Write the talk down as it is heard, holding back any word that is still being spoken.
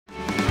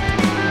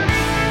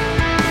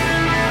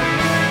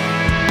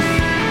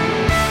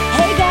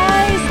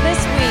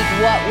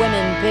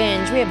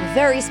have a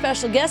very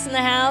special guest in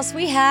the house.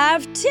 We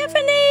have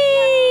Tiffany.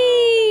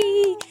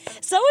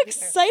 So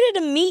excited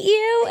to meet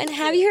you and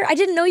have you here. I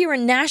didn't know you were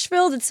in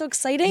Nashville. That's so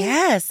exciting.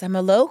 Yes, I'm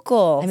a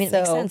local. I mean, it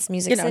makes sense.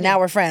 Music City. Now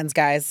we're friends,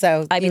 guys.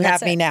 So you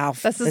have me now.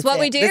 This is what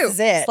we do. This is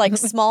it. It's like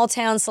small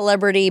town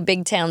celebrity,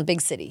 big town,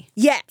 big city.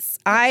 Yes,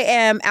 I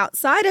am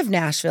outside of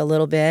Nashville a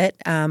little bit.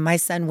 My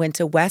son went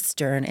to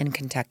Western in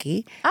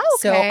Kentucky. Oh,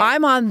 okay. So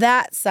I'm on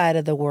that side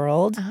of the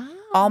world. Oh.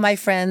 All my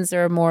friends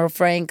are more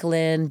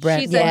Franklin,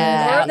 Brent, She's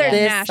a northern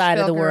this Nashville side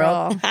of the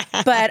world. girl.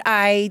 But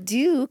I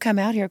do come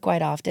out here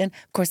quite often.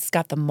 Of course, it's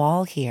got the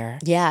mall here.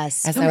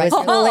 Yes. As I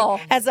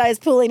was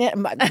pulling it,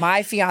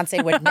 my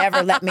fiance would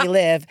never let me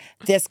live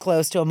this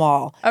close to a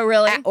mall. Oh,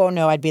 really? Oh,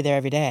 no, I'd be there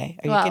every day.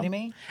 Are you kidding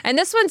me? And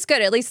this one's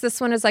good. At least this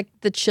one is like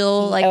the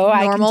chill, like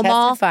I normal can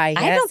mall. testify. I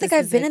Yes, don't think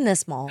I've been in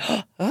this mall.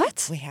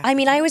 What? I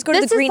mean, I always go to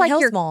This the Green is like Hills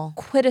your Mall.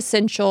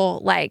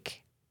 quintessential, like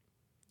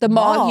the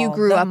mall you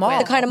grew up with.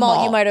 The kind of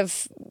mall you might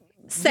have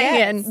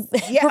Saying.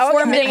 Yeah,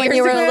 performing when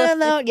you were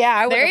little. Yeah,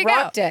 I would There have you go.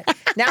 rocked it.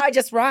 Now I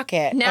just rock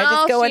it. I Now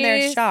just go in there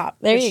and shoes. shop.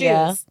 There for you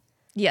go. shoes.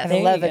 Yes.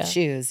 I love it.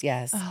 Shoes,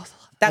 yes.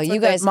 That's you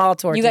what guys, the mall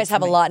tour you did guys for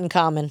have a me. lot in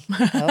common.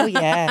 Oh,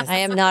 yes. I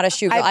am not a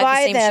shoe girl. I I have buy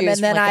the same them shoes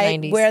and then from like I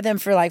the 90s. wear them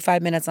for like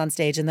 5 minutes on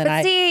stage and then But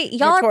I see,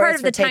 y'all are part notorious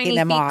of the for taking Tiny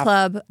them Feet off.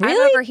 Club. I'm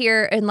Really? over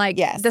here and like,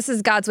 Yes. this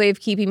is God's way of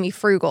keeping me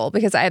frugal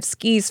because I have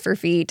skis for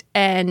feet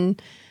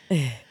and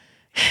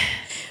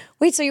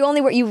Wait, so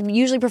you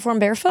usually perform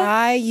barefoot?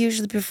 I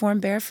usually perform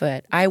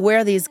barefoot. I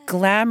wear these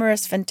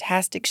glamorous,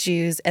 fantastic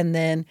shoes and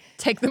then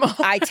take them off.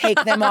 I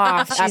take them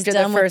off after the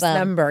done with first them.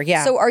 number.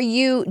 Yeah. So do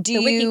you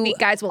Wiki Feet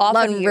guys will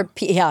often love you.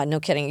 repeat? Yeah, no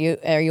kidding.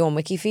 Are you on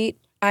Wiki Feet?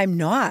 I'm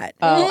not.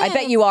 Oh, I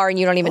bet you are, and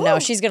you don't even know.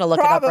 She's going to look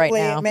it up right Probably,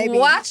 now. maybe.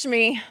 Watch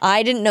me.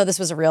 I didn't know this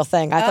was a real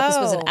thing. I thought this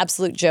was an Oh.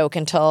 absolute joke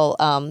until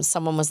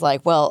someone was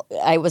like, well,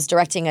 I was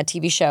directing a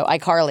TV show,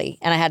 iCarly,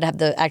 and I had to have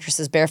the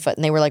actresses barefoot,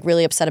 and they were like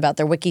really upset about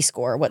their Wiki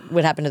score. What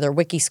would happen to their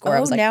Wiki score? I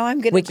was like, now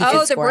I'm gonna- Wiki Oh, Fit Oh,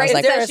 the score. I was brace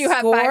like, there says a you have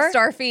score?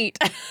 5-star feet.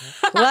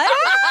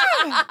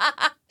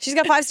 what? She's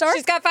got 5 stars?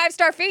 She's got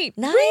 5-star feet.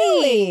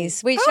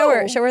 Nice. Wait, show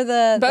her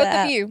the Both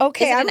the of you.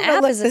 Okay, Is it I'm an going app?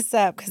 to look Is it this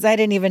up because I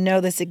didn't even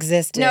know this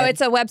existed. No,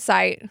 it's a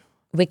website.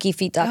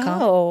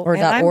 wikifeet.com or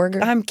and .org?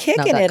 I'm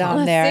kicking it .com.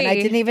 on there, and I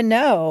see. didn't even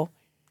know.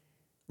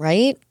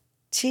 Right?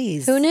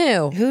 Jeez. Who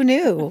knew? Who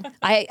knew?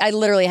 I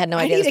literally had no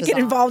I idea need this to was get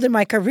on. involved in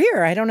my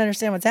career. I don't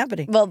understand what's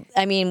happening. Well,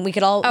 I mean, we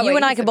could all, Oh, you wait,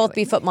 and I you could said both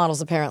be wait. foot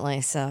models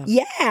apparently, so.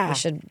 Yeah. We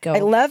should go I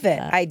love it.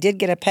 that. I did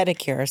get a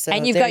pedicure. So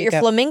And you've there got you your go.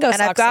 flamingo And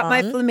I've socks got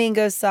my on.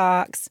 flamingo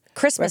socks.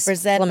 Christmas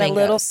representing a little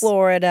flamingos.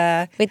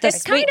 Florida. Wait,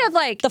 It's kind of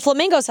like the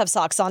flamingos have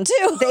socks on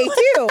too. They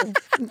do,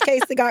 in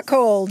case they got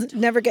cold.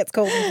 Never gets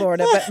cold in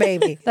Florida, but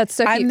maybe. That's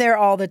so I'm cute. there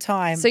all the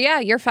time. So yeah,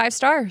 you're 5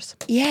 stars.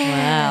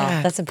 Yeah.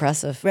 Wow, that's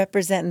impressive.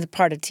 Representing the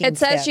part of Team It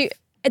says Steph.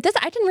 I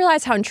didn't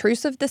realize how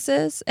intrusive this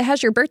is. It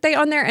has your birthday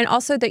on there and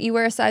also that you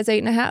wear a size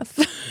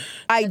 8.5.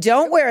 I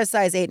don't wear a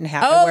size 8.5.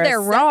 I Oh, wear they're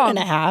a wrong.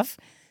 7.5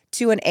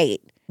 to an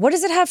 8. What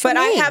does it have for But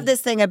me? I have this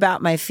thing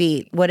about my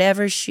feet.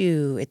 Whatever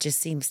shoe, it just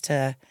seems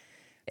to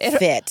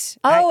fit.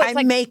 Oh, I it's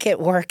like make it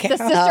work the out.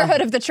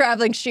 sisterhood of the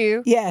traveling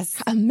shoe.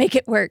 Yes. Make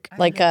it work.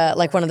 like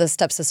one of the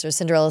stepsisters,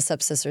 Cinderella's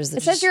stepsisters. That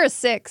It says just- you're a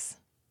 6.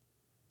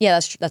 Yeah,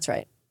 that's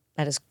right.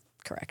 That is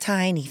correct.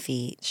 Tiny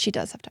feet. She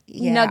does have to.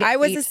 Yeah. Nugget I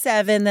was feet. a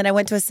 7, then I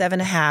went to a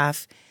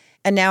 7.5.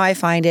 And now I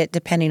find it,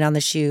 depending on the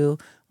shoe,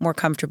 more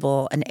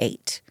comfortable an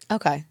 8.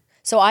 Okay.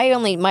 So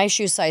my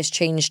shoe size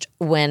changed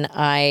when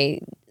I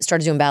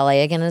started doing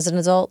ballet again as an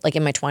adult, like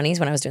in my 20s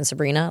when I was doing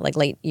Sabrina, like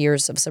late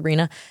years of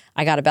Sabrina.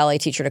 I got a ballet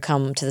teacher to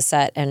come to the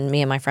set and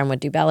me and my friend would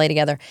do ballet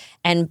together.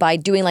 And by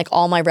doing like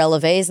all my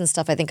relevés and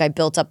stuff, I think I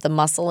built up the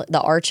muscle, the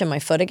arch in my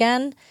foot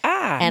again.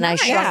 And I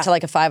shrunk to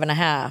like a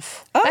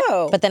 5.5.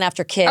 Oh. But then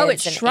after kids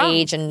it and shrunk.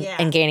 age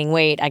and gaining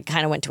weight, I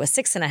kind of went to a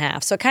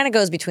 6.5. So it kind of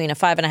goes between a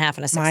 5.5 and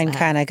a 6.5. Mine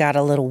kind of got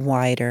a little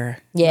wider.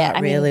 Yeah, Not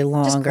I mean, really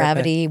longer. just but-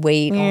 gravity,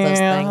 weight, all those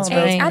things.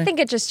 Right? I think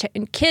it just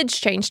kids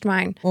changed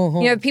mine.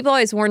 You know, people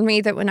always warned me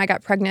that when I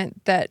got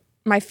pregnant that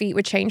my feet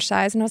would change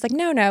size, and I was like,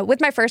 no.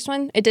 With my first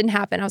one, it didn't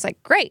happen. I was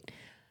like, great.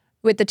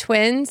 With the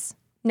twins,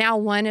 now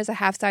one is a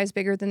half size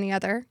bigger than the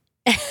other.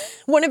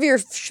 One of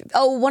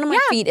my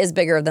feet is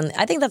bigger than.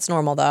 I think that's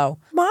normal though.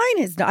 Mine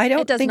is not. I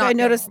don't does think not I go.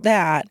 noticed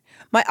that.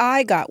 My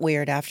eye got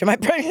weird after my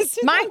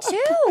pregnancy. Mine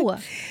too.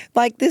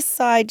 Like this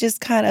side just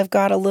kind of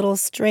got a little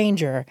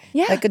stranger.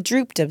 Yeah. Like it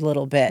drooped a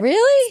little bit.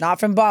 Really? It's not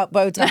from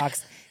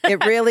Botox.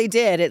 It really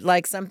did. It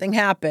like something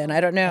happened.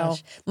 I don't know.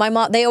 My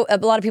mom. A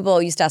lot of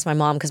people used to ask my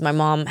mom because my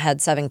mom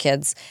had 7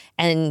 kids,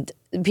 and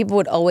people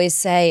would always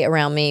say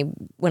around me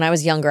when I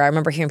was younger. I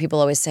remember hearing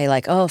people always say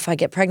like, "Oh, if I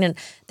get pregnant,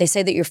 they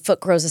say that your foot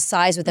grows a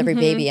size with every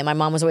baby." And my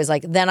mom was always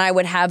like, "Then I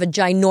would have a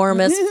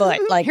ginormous foot."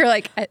 Like You're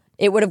like,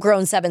 it would have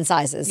grown 7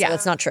 sizes. Yeah. So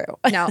it's not true.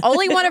 no,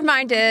 only one of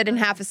mine did and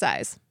half a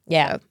size.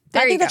 Yeah. So,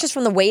 there I you think that's go. just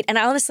from the weight. And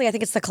honestly, I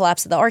think it's the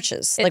collapse of the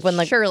arches. It like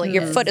when surely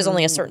your is. foot is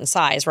only a certain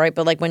size, right?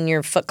 But like when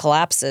your foot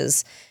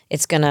collapses,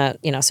 it's going to,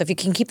 so if you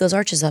can keep those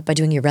arches up by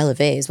doing your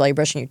relevés while you're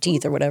brushing your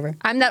teeth or whatever.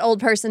 I'm that old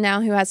person now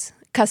who has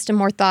custom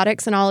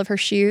orthotics in all of her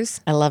shoes.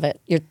 I love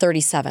it. You're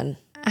 37.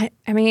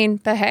 I mean,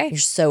 but hey, You're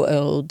so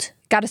old.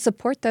 got to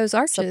support those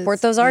arches.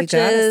 Support those You arches.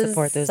 gotta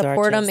support those them,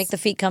 arches. make the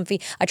feet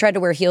comfy. I tried to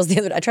wear heels the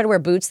other day. I tried to wear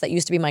boots that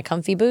used to be my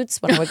comfy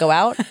boots when I would go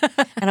out.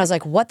 And I was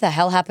like, what the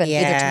hell happened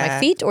either to my Yeah.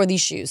 feet or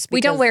these shoes? We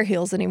don't Because- wear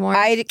heels anymore.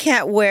 I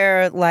can't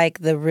wear like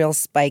the real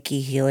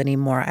spiky heel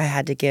anymore. I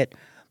had to get,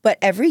 but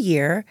every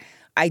year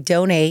I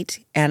donate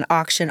and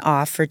auction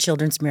off for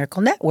Children's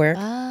Miracle Network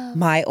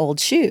my old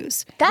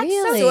shoes. That's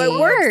Really? so So it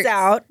works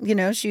smart.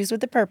 out, shoes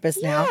with a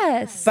purpose now.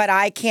 Yes. But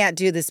I can't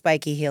do the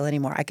spiky heel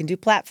anymore. I can do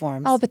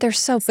platforms. Oh, but they're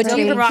so But do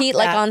pretty. you rock compete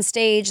like that. on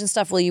stage and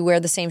stuff? Will you wear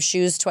the same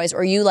shoes twice? Or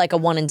are you like a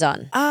one and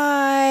done?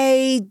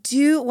 I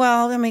do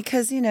well. I mean,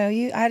 because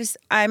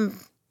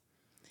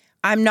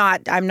I'm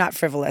not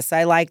frivolous.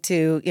 I like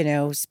to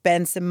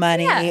spend some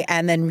money Yeah.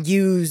 and then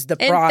use the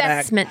product.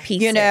 Investment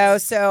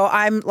pieces. So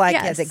I'm like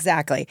yes, Yes.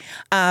 exactly.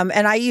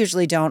 And I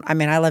usually don't. I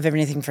mean, I love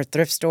everything for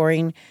thrift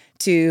storing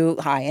to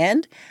high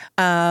end.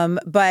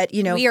 But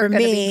We are for gonna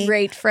be me,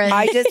 great friends.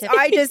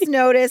 I just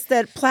noticed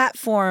that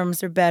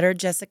platforms are better.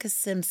 Jessica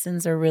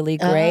Simpson's are really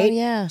great.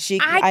 yeah.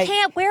 I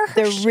can't wear her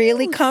They're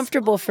really shoes.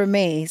 comfortable for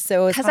me.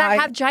 So it's Because I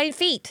have giant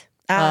feet.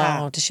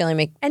 Oh, does she only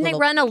make And they little-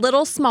 run a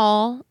little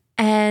small.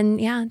 And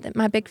yeah,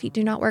 my big feet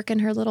do not work in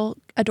her little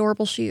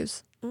adorable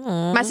shoes.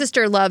 My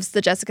sister loves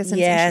the Jessica Simpson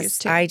shoes Yes,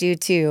 too. I do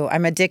too.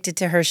 I'm addicted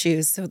to her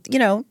shoes. So,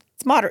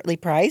 it's moderately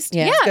priced.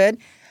 Yeah. It's good.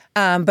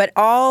 But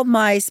all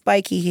my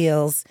spiky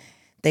heels,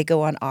 they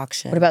go on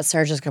auction. What about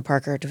Sarah Jessica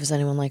Parker? Does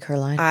anyone like her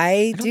line?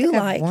 I do think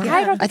I've like. worn yeah.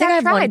 I don't I think I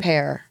have I've one tried.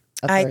 pair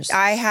of I, hers.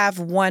 I have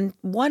one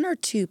or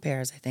two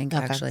pairs, I think,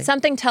 actually.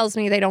 Something tells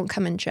me they don't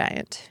come in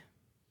giant.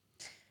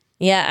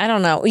 Yeah, I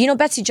don't know.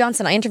 Betsy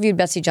Johnson. I interviewed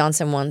Betsy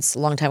Johnson once a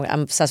long time ago.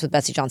 I'm obsessed with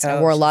Betsy Johnson. I Oh,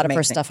 wore a she's lot of her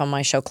amazing. stuff on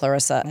my show,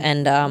 Clarissa,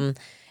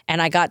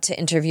 and I got to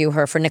interview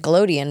her for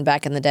Nickelodeon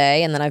back in the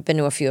day. And then I've been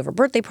to a few of her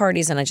birthday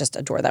parties, and I just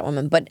adore that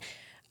woman. But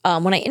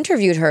when I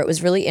interviewed her, it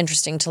was really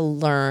interesting to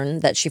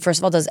learn that she, first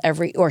of all, does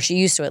she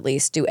used to at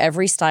least do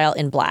every style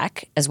in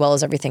black, as well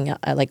as everything,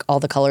 like all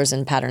the colors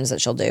and patterns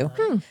that she'll do.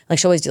 Like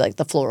she'll always do like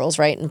the florals,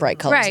 right, and bright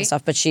colors and Right.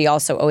 stuff. But she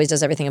also always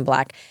does everything in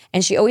black,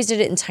 and she always did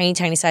it in tiny,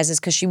 tiny sizes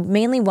because she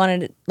mainly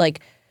wanted it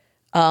like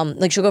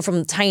she'll go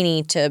from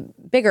tiny to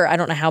bigger. I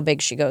don't know how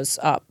big she goes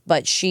up,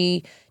 but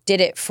she did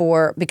it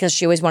because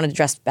she always wanted to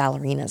dress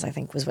ballerinas, I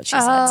think was what she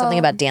said. Something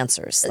about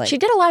dancers. Like, She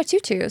did a lot of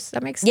tutus.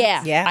 That makes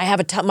sense. yeah. I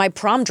have my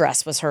prom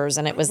dress was hers,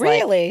 and it was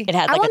Really? like, it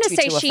had I like want a to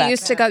say tutu she effect.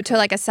 used to go to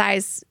like a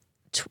size,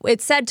 it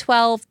said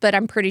 12, but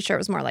I'm pretty sure it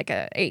was more like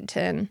a 8,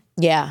 10.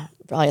 Yeah,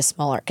 probably a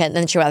smaller. And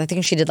then I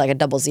think she did like a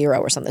 00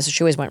 or something. So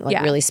she always went like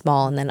Yeah. really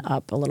small and then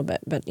up a little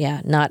bit. But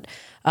yeah, not.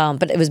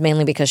 But it was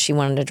mainly because she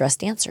wanted to dress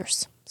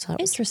dancers. So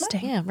it was-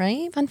 Interesting. yeah,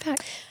 right. Fun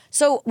fact.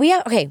 So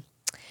okay.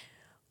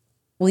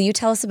 Will you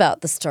tell us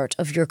about the start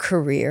of your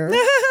career?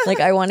 Like,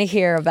 I want to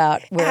hear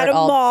about where At it a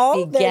all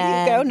mall.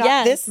 began. There you go. Not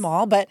Yes. this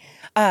mall, but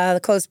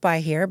close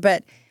by here.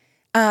 But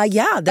that's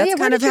Yeah, where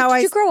kind of how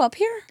did you grow up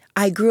here?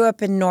 I grew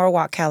up in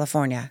Norwalk,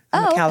 California.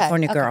 I'm Oh, a okay,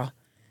 California okay. girl.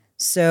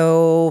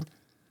 So,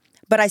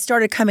 but I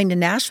started coming to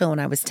Nashville when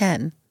I was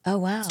 10. Oh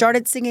wow.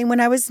 Started singing when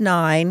I was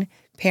 9.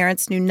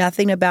 Parents knew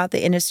nothing about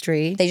the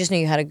industry. They just knew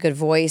you had a good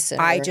voice.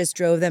 I just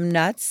drove them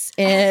nuts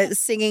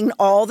singing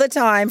all the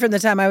time from the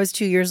time I was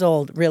 2 years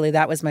old. Really,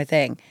 that was my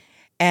thing.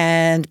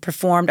 And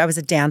performed. I was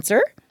a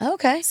dancer.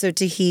 Okay. So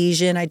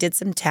Tahitian, I did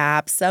some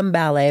taps, some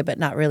ballet, but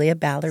not really a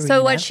ballerina.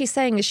 So what she's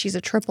saying is she's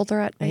a triple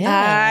threat.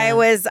 I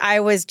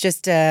was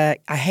just a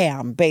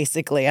ham,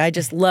 basically. I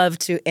just loved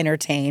to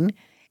entertain.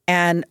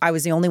 And I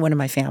was the only one in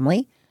my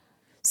family.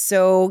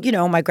 So,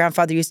 my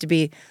grandfather used to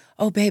be,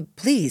 oh, babe,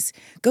 please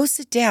go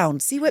sit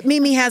down. See what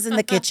Mimi has in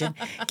the kitchen.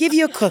 Give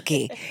you a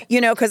cookie,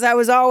 because I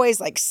was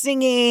always like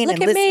singing Look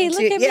and at me,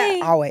 listening to, look at me.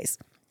 yeah, always.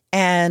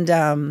 And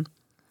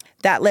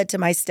that led to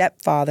my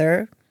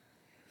stepfather.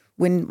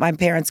 When my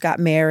parents got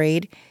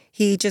married,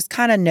 he just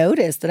kind of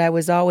noticed that I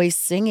was always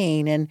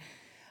singing and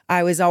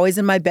I was always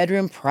in my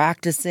bedroom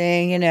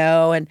practicing, and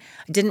I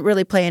didn't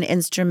really play an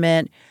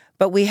instrument.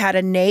 But we had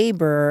a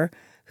neighbor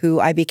who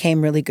I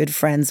became really good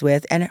friends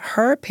with, and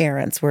her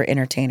parents were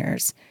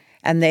entertainers.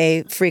 And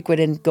they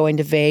frequented going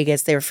to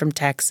Vegas. They were from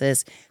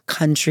Texas,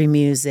 country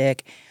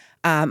music.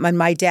 And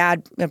my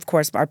dad, of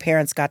course, our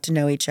parents got to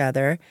know each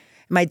other.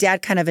 My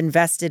dad kind of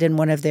invested in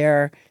one of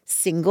their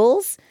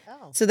singles.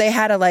 So they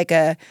had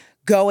a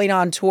going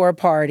on tour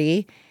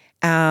party.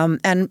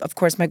 And of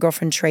course, my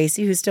girlfriend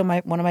Tracy, who's still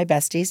one of my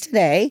besties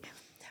today,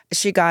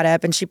 she got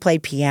up and she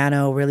played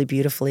piano really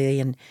beautifully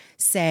and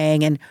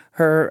sang, and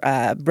her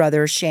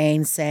brother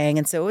Shane sang.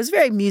 And so it was a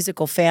very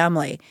musical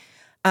family.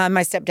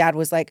 My stepdad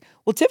was like,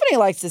 well, Tiffany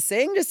likes to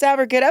sing. Just have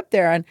her get up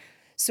there. And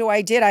so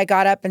I did. I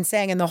got up and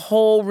sang, and the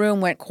whole room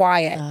went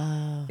quiet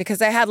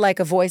because I had like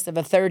a voice of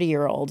a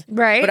 30-year-old.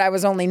 Right. But I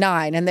was only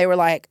 9. And they were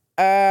like,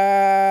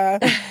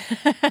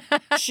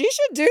 she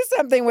should do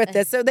something with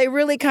this. So they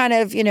really kind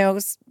of,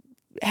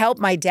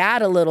 helped my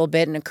dad a little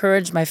bit and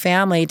encouraged my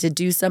family to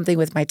do something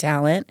with my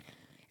talent.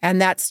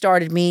 And that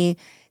started me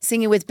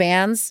singing with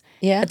bands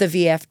at the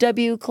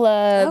VFW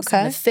clubs,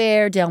 and the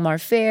Fair, Del Mar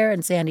Fair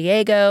in San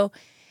Diego.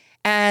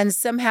 And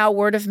somehow,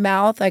 word of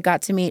mouth, I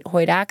got to meet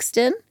Hoyt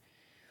Axton,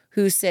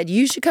 who said,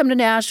 you should come to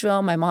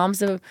Nashville. My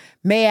mom's a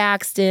Mae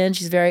Axton.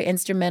 She's very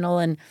instrumental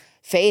in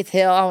Faith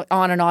Hill,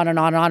 on and on and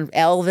on and on,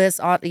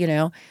 Elvis, on, you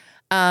know.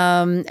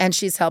 And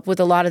she's helped with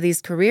a lot of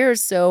these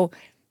careers. So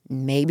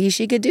maybe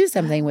she could do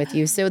something with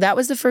you. So that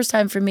was the first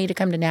time for me to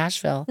come to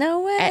Nashville.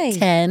 No way. At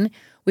 10.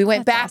 We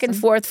went back and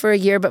forth for a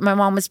year, but my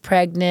mom was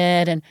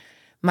pregnant and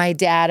my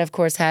dad, of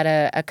course, had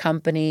a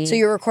company. So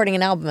you were recording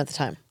an album at the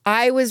time?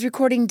 I was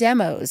recording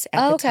demos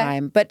at the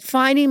time, but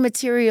finding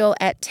material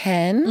at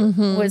 10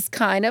 was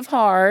kind of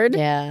hard.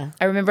 Yeah.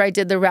 I remember I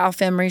did the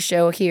Ralph Emery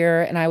show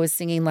here, and I was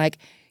singing like,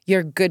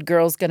 "Your good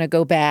girl's gonna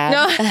go bad,"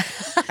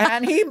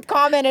 and he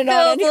commented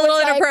on it. Feels a little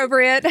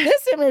inappropriate.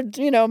 This,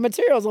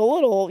 material's a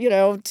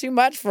little, too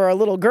much for a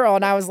little girl,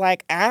 and I was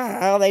like,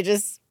 they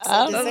just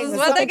This is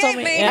what they gave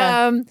me.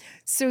 Yeah.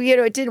 So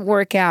it didn't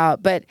work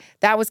out, but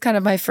that was kind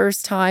of my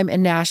first time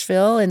in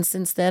Nashville, and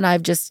since then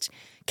I've just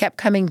kept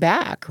coming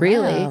back.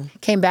 Really,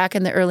 came back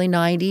in the early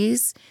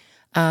 '90s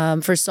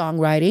for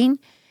songwriting.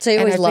 So you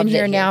always and I've loved been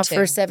here it now too.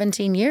 for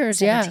 17 years.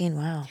 17,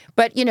 wow.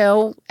 But,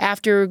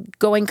 after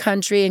going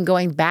country and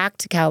going back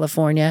to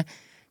California,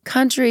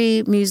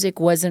 country music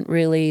wasn't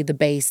really the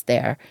base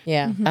there.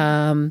 Yeah.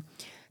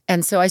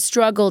 And so I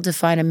struggled to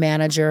find a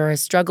manager. I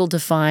struggled to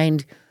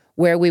find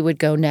where we would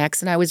go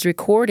next. And I was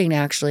recording,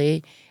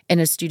 actually,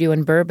 in a studio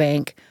in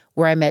Burbank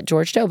where I met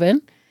George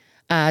Tobin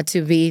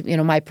to be,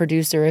 my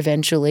producer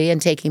eventually and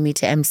taking me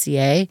to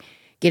MCA,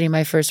 getting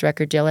my first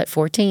record deal at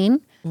 14.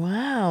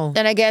 Wow.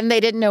 And again, they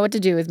didn't know what to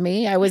do with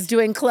me. I was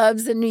doing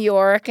clubs in New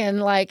York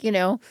and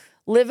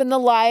living the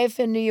life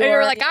in New York. And you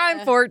were like,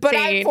 I'm 14. But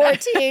I'm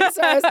 14,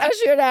 so I was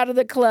ushered out of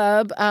the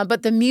club.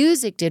 But the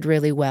music did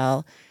really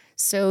well.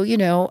 So,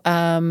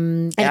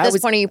 And at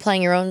this point, are you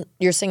playing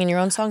you're singing your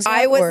own songs?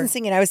 I wasn't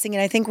singing. I was singing,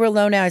 I Think We're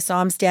Alone Now. I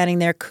Saw Him Standing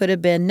There. Could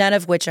have been, none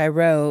of which I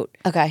wrote.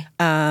 Okay.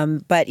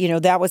 But,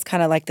 that was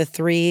kind of like the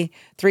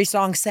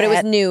three-song set. But it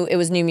was new. It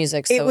was new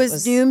music. So it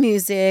was new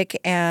music,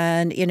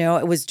 and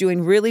it was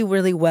doing really,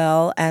 really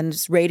well. And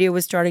radio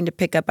was starting to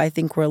pick up. I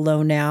Think We're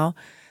Alone Now,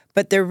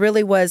 but there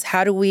really was.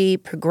 How do we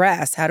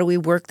progress? How do we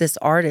work this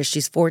artist?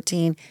 She's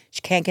 14.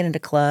 She can't get into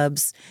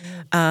clubs.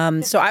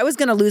 So I was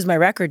going to lose my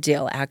record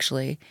deal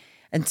actually,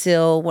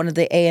 until one of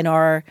the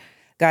A&R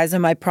guys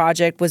on my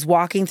project was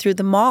walking through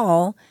the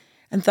mall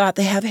and thought,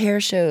 they have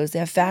hair shows, they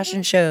have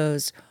fashion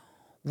shows.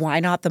 Why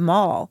not the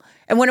mall?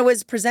 And when it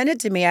was presented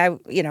to me, I,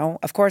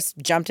 of course,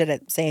 jumped at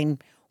it saying,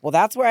 well,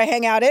 that's where I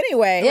hang out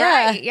anyway.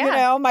 Yeah. Right,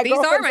 yeah. My These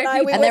are girlfriends my and I, we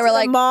people. went And they were to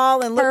like, the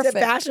mall and looked perfect.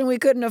 at fashion we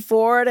couldn't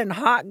afford and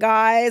hot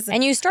guys.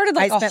 And you started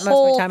like I a spent most of my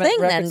whole time at the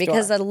thing record then,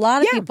 because store. a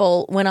lot of Yeah.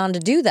 people went on to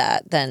do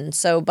that then.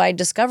 So by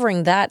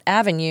discovering that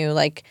avenue,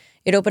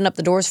 it opened up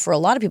the doors for a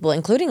lot of people,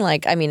 including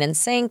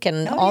NSYNC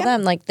and all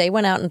them. They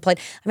went out and played.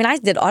 I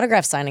did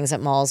autograph signings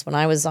at malls when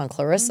I was on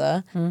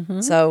Clarissa.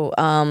 So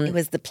it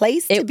was the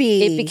place to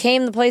be. It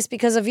became the place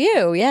because of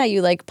you. Yeah,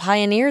 you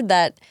pioneered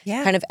that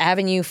kind of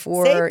avenue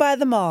for Saved by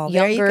the Mall.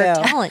 There you younger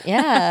go. talent.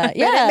 Yeah, But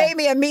yeah. it made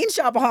me a mean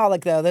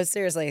shopaholic, though.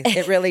 Seriously,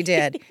 it really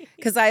did.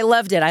 Because I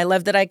loved it. I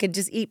loved that I could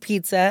just eat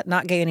pizza,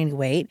 not gain any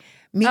weight,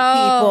 meet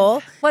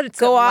people, what it's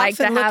go like off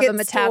to and look have at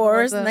a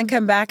stores, and metabolism. then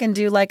come back and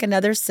do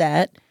another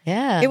set.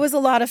 Yeah. It was a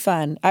lot of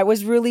fun. I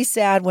was really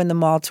sad when the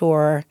mall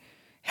tour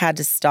had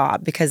to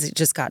stop because it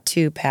just got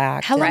too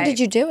packed. How long Right.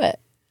 did you do it?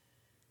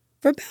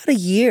 For about a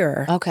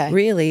year. Okay.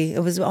 Really.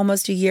 It was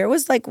almost a year. It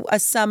was like a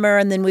summer,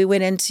 and then we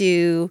went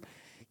into,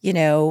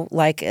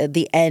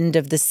 the end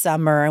of the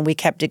summer, and we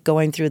kept it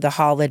going through the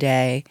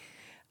holiday.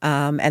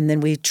 And then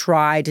we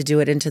tried to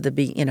do it into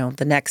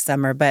the next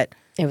summer, but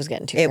It was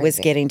getting too it was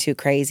crazy. getting too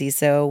crazy.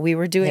 So we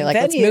were doing They're like,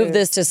 venues. let's move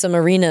this to some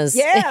arenas.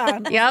 Yeah.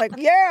 Yep.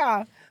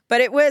 Yeah. But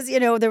it was,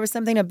 there was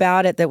something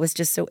about it that was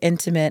just so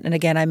intimate. And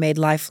again, I made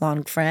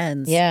lifelong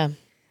friends Yeah.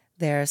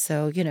 there.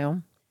 So,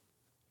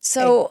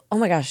 So, oh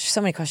my gosh,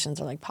 so many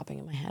questions are popping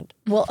in my head.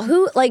 Well,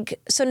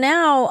 so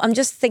now I'm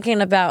just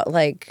thinking about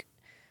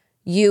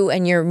you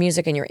and your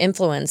music and your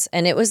influence.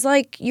 And it was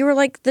you were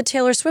the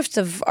Taylor Swift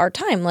of our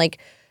time.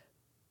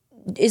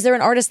 Is there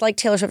an artist like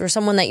Taylor Swift or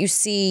someone that you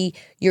see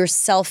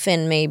yourself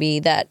in maybe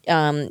that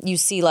you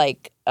see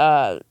sort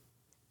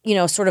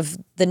of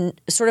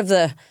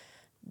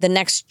the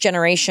next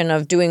generation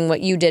of doing what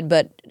you did,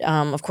 but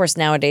of course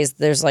nowadays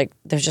there's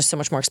just so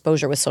much more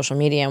exposure with social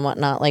media and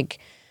whatnot.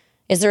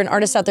 Is there an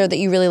artist out there that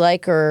you really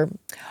like, or?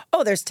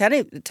 Oh, there's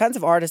tons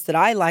of artists that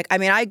I like.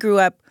 I grew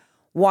up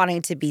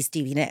wanting to be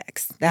Stevie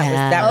Nicks.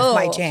 That was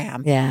my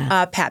jam.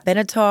 Yeah. Pat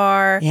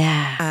Benatar.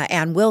 Yeah.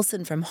 Ann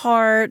Wilson from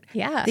Hart.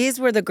 Yeah. These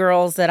were the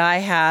girls that I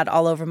had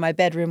all over my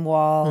bedroom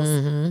walls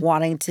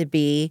wanting to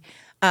be.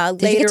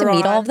 Did you get to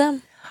meet all of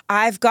them?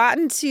 I've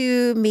gotten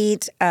to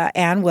meet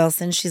Ann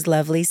Wilson. She's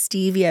lovely.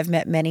 Stevie, I've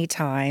met many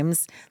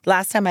times.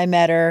 Last time I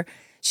met her,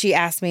 she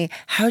asked me,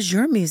 how's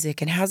your music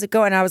and how's it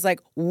going? I was like,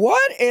 what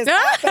is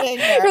happening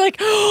here? You're like,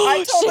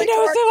 I totally She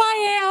knows who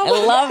I am.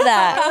 I love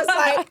that. I was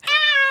like,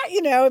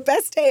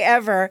 best day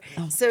ever.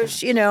 So,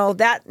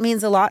 that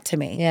means a lot to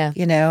me. Yeah.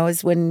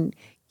 Is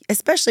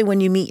especially when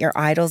you meet your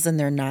idols and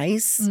they're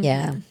nice.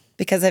 Yeah.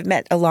 because I've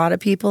met a lot of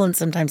people and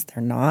sometimes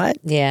they're not.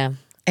 Yeah.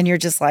 And you're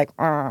just like,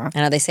 "Argh." I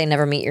know they say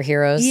never meet your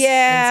heroes.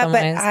 Yeah, in some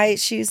but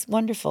ways. she's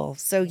wonderful.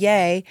 So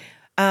yay.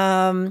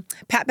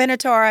 Pat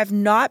Benatar I've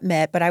not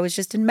met, but I was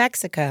just in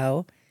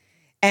Mexico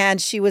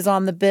and she was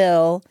on the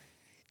bill.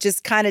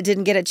 Just kind of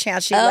didn't get a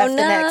chance. She left the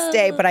next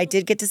day, but I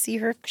did get to see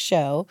her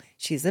show.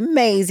 She's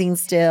amazing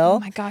still. Oh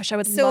my gosh, I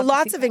would So love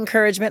lots to of see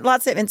encouragement,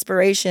 lots of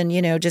inspiration,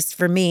 just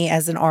for me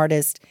as an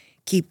artist,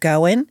 keep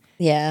going.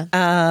 Yeah.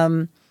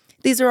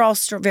 These are all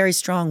very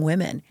strong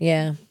women.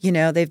 Yeah.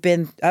 They've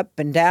been up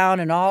and down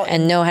and all.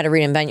 And know how to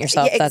reinvent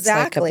yourself. Yeah, That's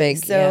like a big.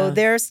 So yeah.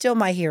 they're still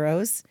my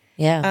heroes.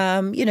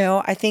 Yeah.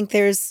 I think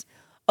there's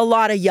a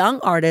lot of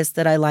young artists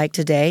that I like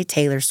today.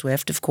 Taylor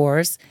Swift, of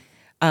course.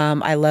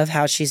 I love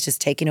how she's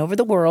just taking over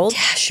the world. Yeah,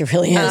 she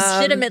really is.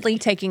 legitimately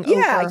taking over.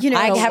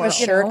 I have a world.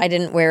 shirt. I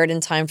didn't wear it in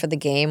time for the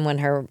game when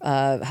her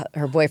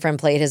boyfriend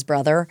played his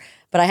brother,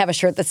 but I have a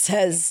shirt that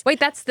says. Wait,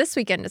 that's this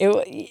weekend.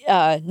 No,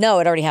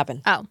 it already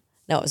happened. Oh.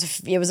 No,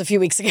 it was a few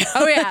weeks ago.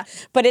 Oh yeah.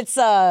 But it's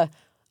I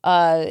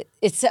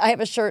have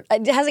a shirt.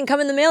 It hasn't come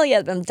in the mail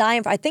yet. But I'm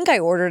dying. I think I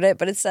ordered it,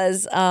 but it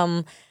says,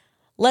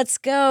 "Let's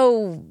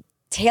go."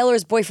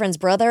 Taylor's boyfriend's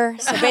brother.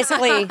 So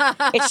basically,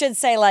 it should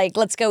say like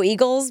 "Let's go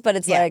Eagles," but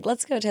it's like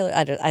 "Let's go Taylor."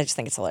 I just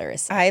think it's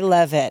hilarious. I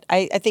love it.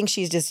 I think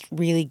she's just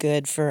really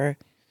good for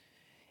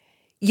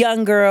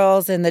young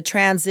girls and the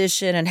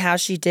transition and how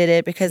she did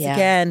it. Because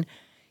again,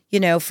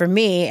 for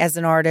me as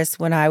an artist,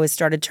 when I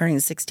started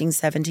turning 16,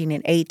 17,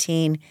 and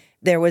 18,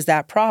 there was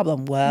that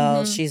problem.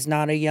 Well, she's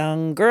not a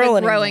young girl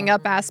anymore. Growing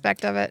up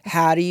aspect of it.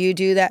 How do you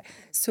do that?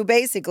 So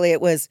basically,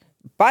 it was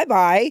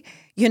bye-bye.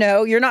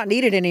 You're not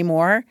needed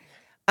anymore.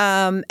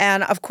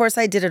 And of course,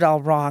 I did it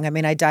all wrong. I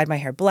mean, I dyed my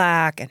hair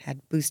black and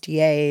had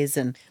bustiers,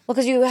 and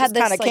because you had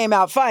this kind of came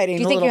out fighting.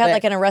 Do you think you had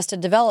like an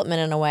Arrested Development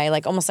in a way,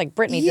 like almost like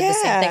Britney did the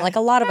same thing? Like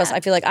a lot of us, I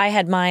feel like I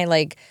had my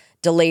like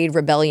delayed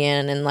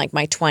rebellion in like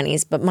my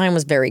 20s, but mine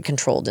was very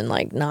controlled and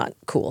like not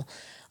cool.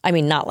 I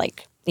mean, not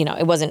like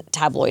it wasn't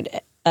tabloid.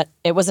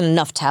 It wasn't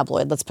enough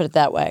tabloid. Let's put it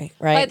that way,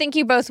 right? I think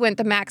you both went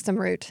the Maxim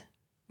route.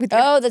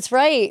 Oh, that's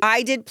right.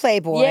 I did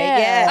Playboy. Yeah.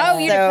 Yes. Oh,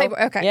 you did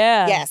Playboy. Okay.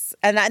 Yeah. Yes.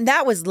 And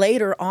that was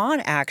later on,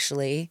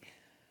 actually,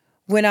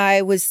 when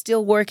I was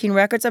still working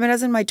records. I mean, I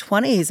was in my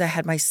 20s. I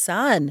had my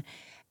son.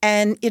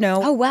 And,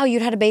 Oh, wow.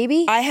 You'd had a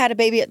baby? I had a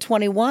baby at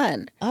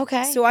 21.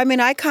 Okay. So, I mean,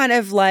 I kind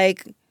of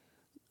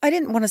I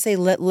didn't want to say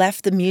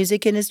left the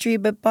music industry,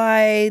 but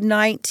by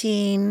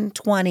 19,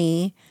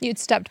 20, You'd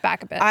stepped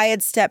back a bit. I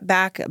had stepped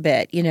back a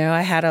bit.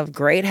 I had a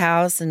great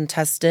house in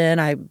Tustin.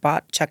 I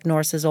bought Chuck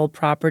Norris's old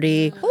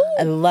property.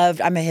 I'm a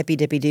hippie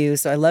dippy do,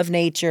 so I love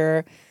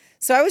nature.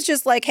 So I was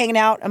just like hanging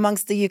out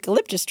amongst the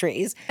eucalyptus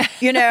trees,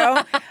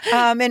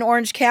 in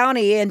Orange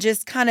County, and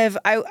just kind of,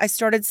 I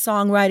started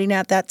songwriting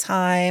at that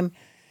time,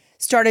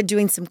 started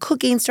doing some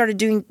cooking,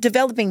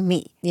 developing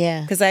me.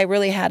 Yeah. Because I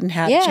really hadn't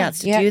had a chance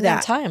to do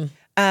that. Time.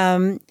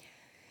 And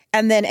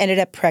then ended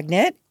up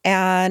pregnant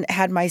and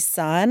had my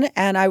son.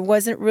 And I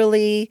wasn't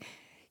really,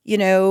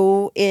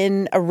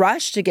 in a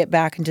rush to get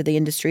back into the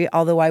industry,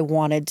 although I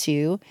wanted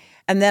to.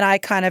 And then I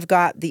kind of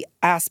got the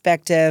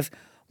aspect of,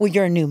 well,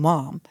 you're a new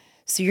mom.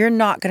 So you're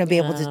not going to be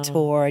able to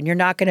tour and you're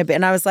not going to be.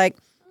 And I was like,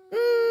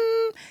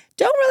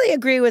 don't really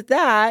agree with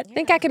that. I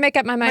think I can make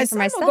up my mind for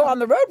My myself. son will go on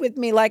the road with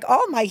me like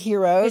all my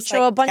heroes.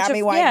 Show a bunch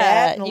Tammy of,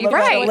 Wynette and Loretta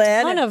right.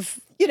 Lynn. ton of.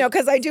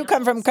 Because I do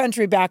come from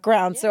country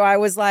background. So I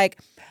was like,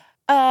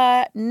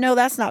 no,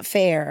 that's not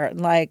fair.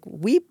 Like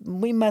we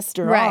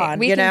muster Right. on.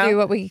 We can do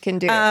what we can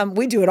do.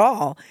 We do it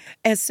all.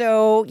 And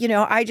so,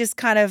 I just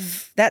kind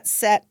of, that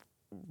set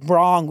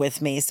wrong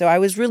with me. So I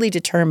was really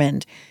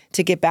determined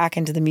to get back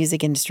into the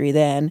music industry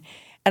then.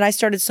 And I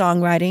started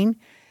songwriting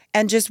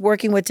and just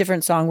working with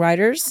different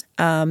songwriters,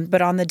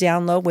 but on the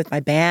down low with my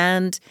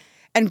band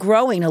and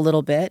growing a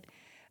little bit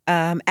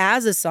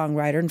as a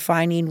songwriter and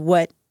finding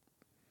what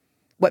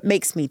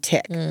makes me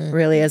tick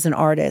really as an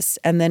artist.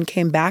 And then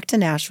came back to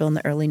Nashville in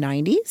the early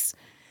 90s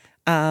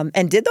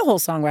and did the whole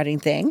songwriting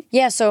thing.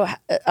 Yeah. So,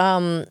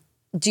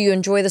 do you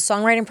enjoy the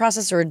songwriting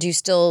process, or do you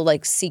still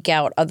seek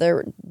out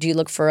do you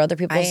look for other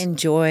people's? I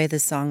enjoy the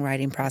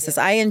songwriting process.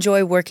 I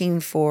enjoy working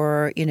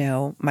for,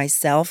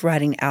 myself,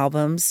 writing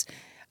albums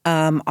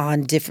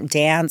on different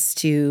dance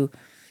to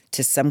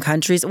some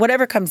countries,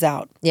 whatever comes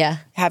out. Yeah.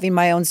 Having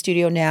my own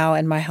studio now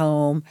and my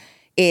home,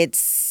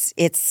 it's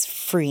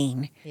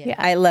freeing. Yeah.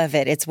 I love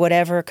it. It's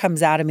whatever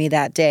comes out of me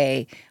that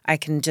day. I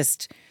can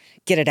just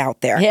get it out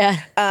there.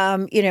 Yeah.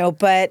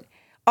 But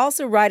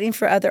also writing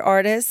for other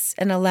artists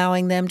and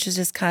allowing them to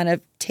just kind of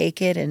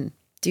take it and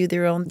do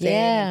their own thing.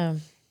 Yeah.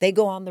 They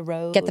go on the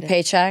road. Get the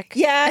paycheck.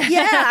 Yeah.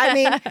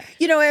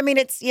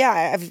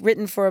 I've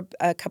written for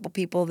a couple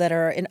people that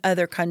are in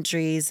other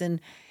countries and,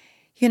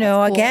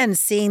 again,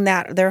 seeing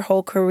that their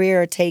whole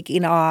career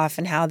taking off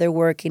and how they're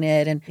working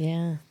it. And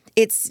Yeah.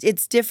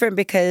 it's different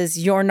because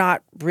you're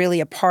not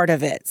really a part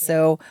of it.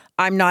 So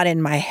I'm not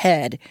in my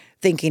head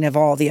thinking of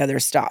all the other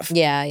stuff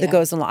that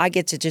goes along. I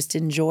get to just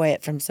enjoy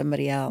it from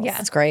somebody else. Yeah.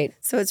 That's great.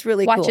 So it's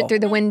really Watch cool. it through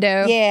the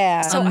window.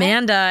 Yeah. So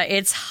Amanda,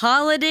 it's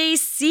holiday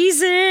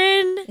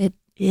season. It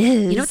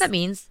is. You know what that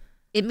means?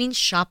 It means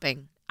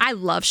shopping. I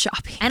love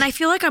shopping. And I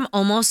feel like I'm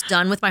almost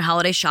done with my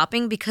holiday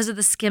shopping because of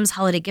the Skims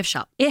holiday gift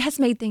shop. It has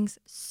made things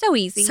so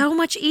easy. So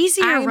much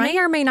easier, I right? may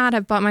or may not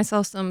have bought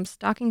myself some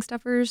stocking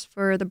stuffers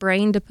for the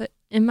brain to put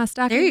in my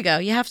stocking. There you go.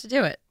 You have to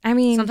do it. I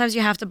mean, Sometimes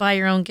you have to buy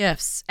your own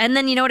gifts. And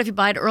then you know what? If you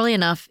buy it early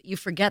enough, you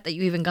forget that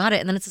you even got it.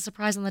 And then it's a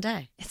surprise on the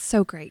day. it's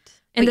so great.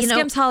 And But the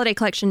Skims holiday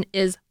collection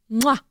is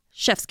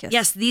chef's kiss.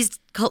 Yes, these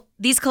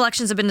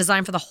collections have been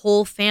designed for the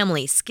whole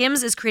family.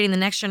 Skims is creating the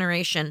next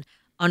generation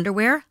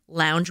underwear,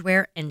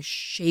 loungewear, and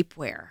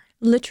shapewear.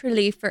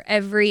 Literally for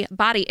every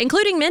body,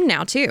 including men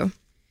now too.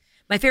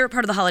 My favorite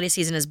part of the holiday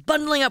season is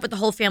bundling up with the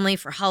whole family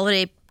for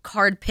holiday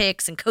card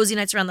picks and cozy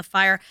nights around the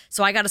fire.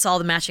 So I got us all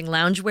the matching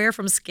loungewear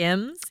from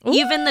Skims. Ooh.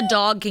 Even the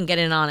dog can get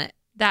in on it.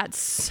 That's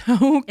so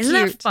cute. Isn't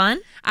that fun?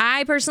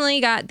 I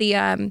personally got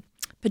the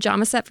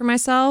pajama set for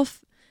myself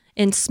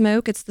in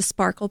smoke. It's the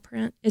sparkle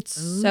print. It's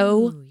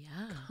so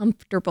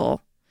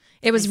comfortable.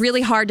 It was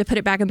really hard to put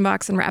it back in the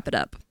box and wrap it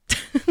up.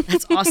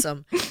 That's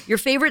awesome. Your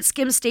favorite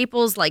Skims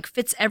staples like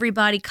Fits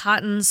Everybody,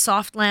 Cotton,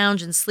 Soft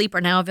Lounge, and Sleep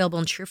are now available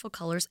in cheerful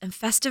colors and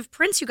festive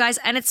prints, you guys.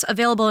 And it's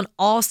available in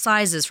all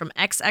sizes from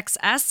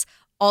XXS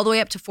all the way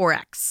up to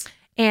 4X.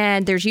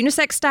 And there's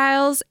unisex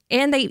styles,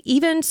 and they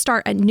even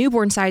start a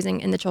newborn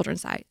sizing in the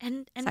children's side.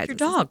 And sizes. your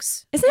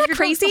dogs. Isn't that Your dogs,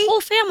 crazy? the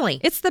whole family.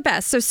 It's the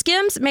best. So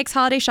Skims makes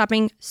holiday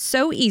shopping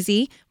so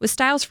easy with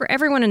styles for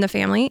everyone in the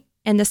family.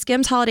 And the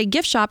Skims Holiday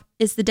Gift Shop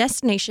is the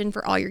destination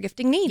for all your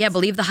gifting needs. Yeah,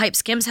 believe the hype.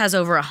 Skims has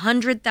over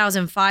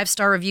 100,000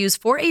 5-star reviews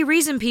for a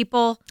reason,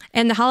 people.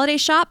 And the holiday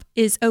shop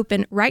is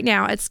open right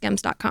now at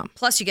skims.com.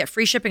 Plus, you get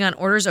free shipping on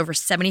orders over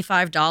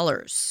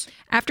 $75.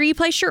 After you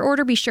place your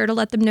order, be sure to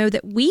let them know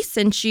that we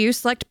sent you.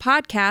 Select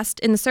podcast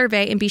in the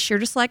survey and be sure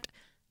to select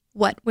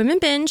What Women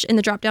Binge in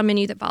the drop-down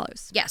menu that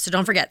follows. Yeah, so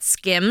don't forget,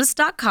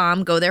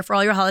 skims.com. Go there for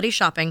all your holiday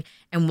shopping.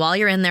 And while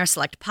you're in there,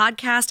 select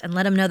podcast and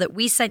let them know that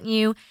we sent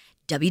you.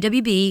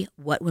 WWB,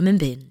 What Women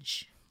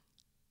Binge.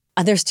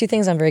 There's two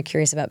things I'm very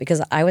curious about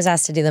because I was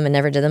asked to do them and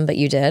never did them, but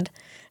you did.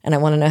 And I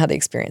want to know how the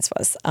experience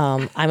was.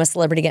 I'm a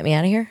Celebrity, Get Me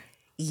Out of Here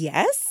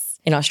Yes.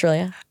 in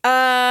Australia.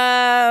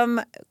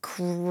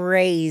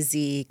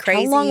 Crazy.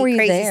 How long were you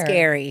crazy, there?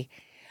 Scary.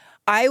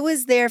 I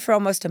was there for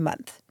almost a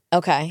month.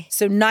 Okay.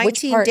 So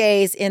 19 part?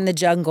 days in the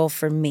jungle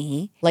for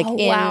me. Like Oh,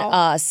 in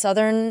wow.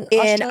 southern And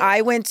Australia?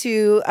 I went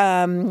to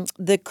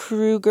the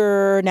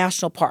Kruger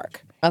National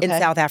Park in Okay.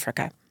 South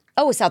Africa.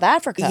 Oh, South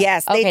Africa.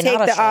 Yes, they Okay, take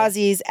not the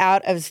Australia. Aussies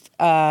out of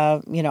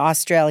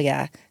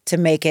Australia to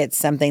make it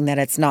something that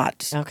it's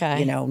not,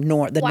 Okay. the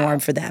norm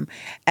for them,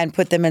 and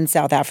put them in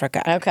South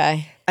Africa.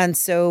 Okay. And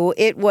so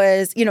it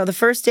was, the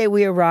first day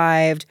we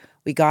arrived,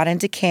 we got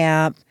into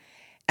camp.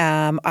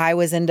 I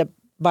was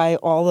by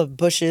all the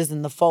bushes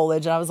and the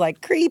foliage, and I was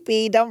like,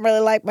 creepy, don't really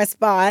like my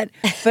spot,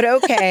 but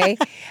okay.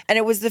 And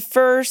it was the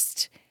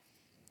first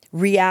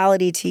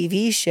reality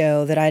TV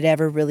show that I'd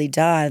ever really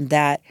done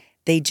that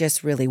they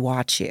just really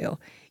watch you.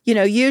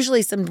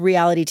 Usually some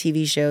reality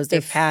TV shows,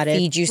 they're padded.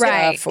 Feed you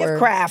Right. stuff or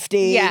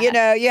Crafty,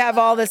 Yeah. you have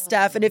all this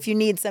stuff. And if you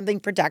need something,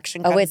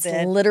 production comes it's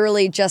in.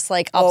 literally just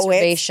like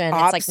observation.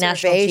 It's like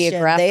National observation.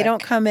 Geographic. They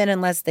don't come in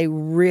unless they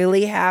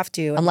really have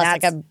to. and unless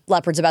like that's- a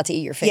leopard's about to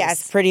eat your face.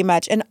 Yes, pretty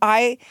much. And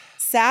I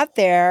sat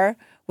there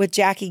with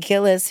Jackie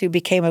Gillis, who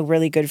became a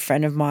really good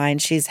friend of mine.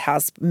 She's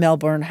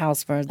Melbourne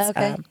Housewives,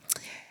 Okay.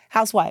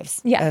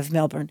 Housewives Yeah. of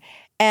Melbourne.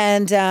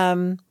 And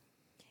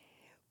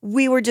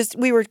we were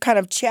kind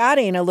of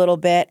chatting a little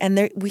bit. And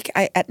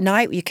at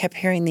night, you kept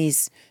hearing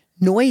these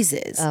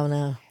noises. Oh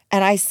no.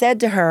 And I said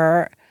to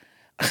her,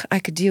 I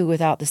could do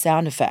without the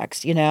sound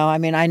effects, I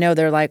mean, I know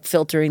they're like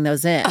filtering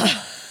those in.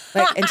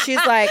 And she's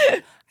like,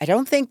 I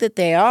don't think that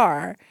they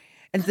are.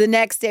 And the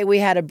next day we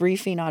had a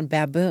briefing on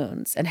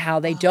baboons and how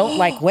they don't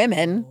like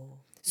women.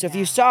 So if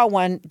you saw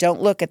one,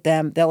 don't look at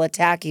them. They'll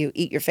attack you,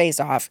 eat your face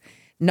off.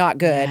 Not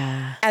good.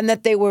 Yeah. And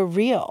that they were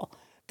real.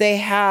 They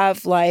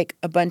have like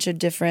a bunch of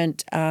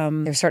different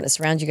They're starting to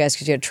surround you guys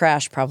because you had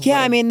trash probably.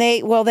 yeah, I mean they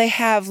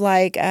have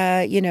like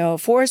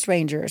forest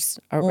rangers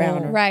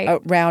around Right.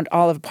 around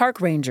all of park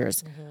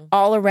rangers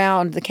all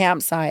around the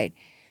campsite,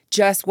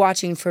 just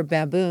watching for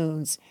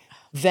baboons,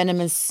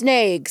 venomous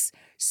snakes,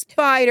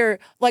 spider,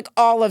 like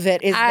all of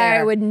it is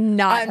there. I would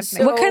not I'm have so-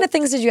 made What kind of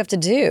things did you have to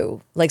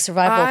do? Like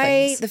survival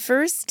things? The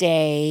first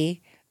day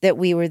that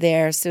we were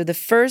there, so the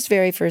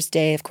very first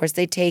day, of course,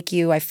 they take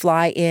you. I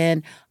fly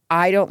in.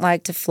 I don't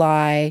like to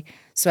fly,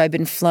 so I've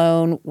been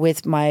flown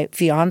with my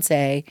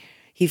fiance.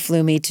 He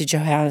flew me to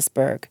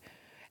Johannesburg.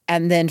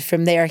 And then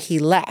from there, he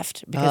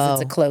left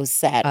because it's a closed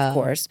set, of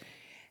course.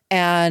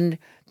 And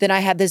then I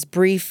had this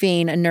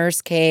briefing. A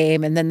nurse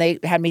came, and then they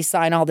had me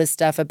sign all this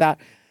stuff about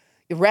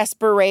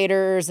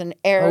respirators and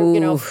air,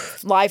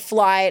 life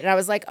flight. And I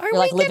was like, are we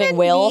like going living to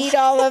will? need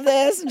all of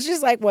this? And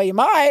she's like, well, you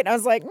might. And I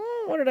was like,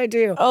 what did I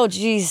do? Oh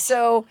geez.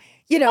 So,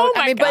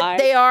 my but God.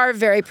 they are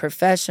very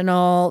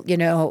professional.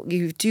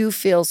 You do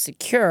feel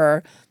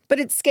secure, but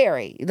it's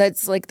scary.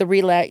 That's like the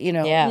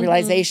Yeah.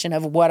 realization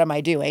of what am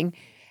I doing?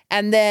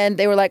 And then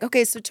they were like,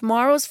 okay, so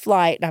tomorrow's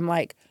flight. And I'm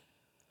like,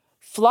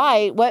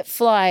 flight? What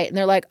flight? And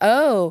they're like,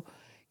 oh,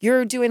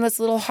 you're doing this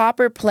little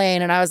hopper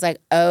plane. And I was like,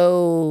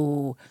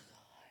 oh,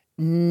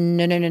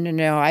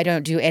 no. I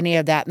don't do any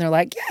of that. And they're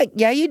like,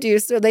 yeah, you do.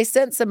 So they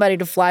sent somebody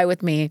to fly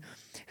with me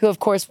who, of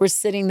course, were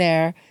sitting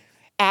there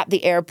at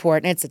the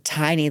airport. And it's a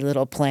tiny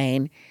little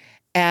plane.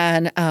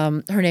 And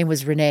her name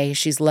was Renee.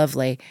 She's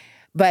lovely.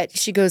 But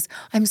she goes,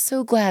 I'm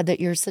so glad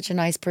that you're such a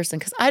nice person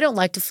because I don't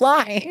like to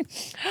fly.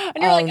 And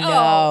you're like,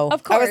 no.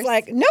 of course. I was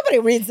like, nobody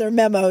reads their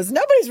memos.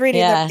 Nobody's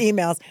reading their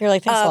emails. You're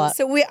like, thanks a lot.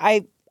 So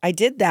I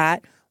did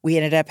that. We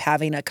ended up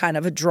having a kind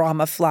of a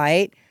drama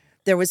flight.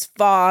 There was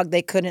fog.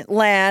 They couldn't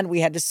land. We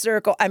had to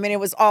circle. I mean, it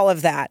was all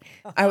of that.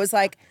 I was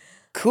like,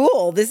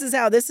 cool. This is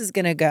how this is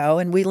going to go.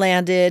 And we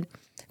landed.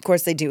 Of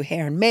course, they do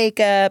hair and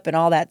makeup and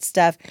all that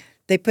stuff.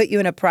 They put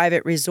you in a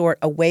private resort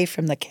away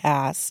from the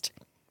cast.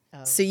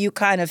 So you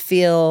kind of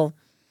feel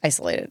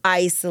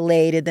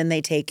isolated. Then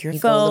they take your phone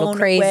go a little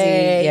crazy.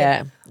 away.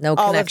 Yeah. No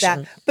all connection.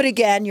 of that. But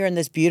again, you're in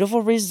this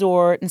beautiful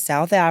resort in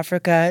South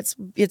Africa.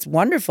 It's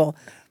wonderful.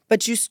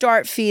 But you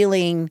start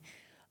feeling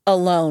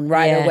alone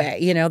right away.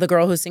 You know, the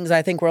girl who sings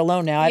I Think We're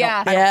Alone Now. I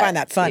don't find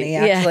that funny,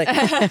 actually.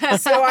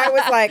 So I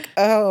was like,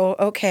 oh,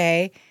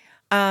 okay.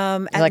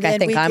 And like, then I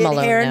think we I'm did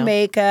alone hair now. and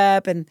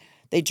makeup, and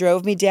they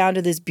drove me down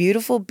to this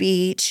beautiful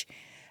beach.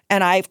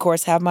 And I, of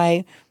course, have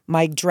my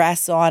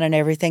dress on and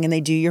everything, and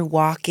they do your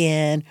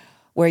walk-in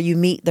where you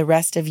meet the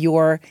rest of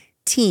your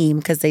team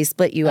because they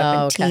split you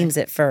up in teams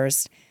at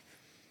first.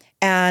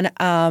 And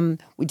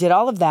we did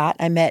all of that.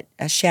 I met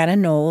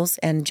Shannon Knowles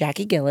and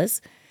Jackie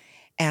Gillis,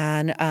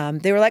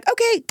 and they were like,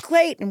 okay,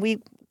 great. And we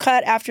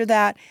cut after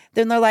that.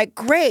 Then they're like,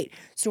 great.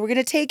 So we're going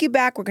to take you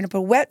back. We're going to put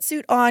a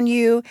wetsuit on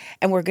you,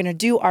 and we're going to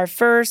do our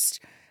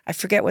first, I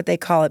forget what they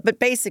call it, but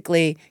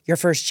basically your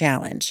first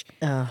challenge.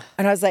 And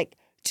I was like,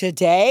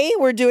 today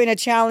we're doing a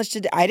challenge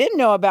today. I didn't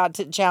know about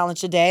challenge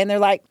today. And they're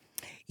like,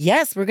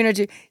 yes, we're going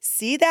to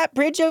see that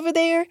bridge over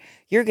there?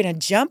 You're going to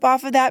jump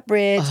off of that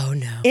bridge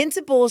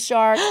into Bull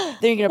Shark. Then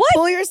you're going to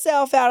pull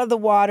yourself out of the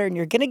water and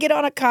you're going to get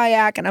on a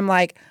kayak. And I'm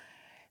like,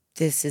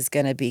 this is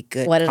going to be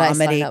good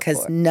comedy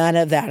because none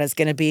of that is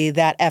going to be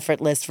that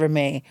effortless for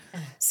me.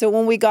 So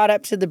when we got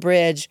up to the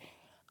bridge,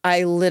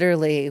 I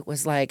literally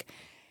was like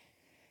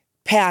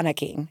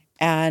panicking.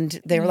 And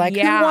they were like,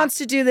 who wants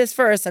to do this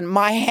first? And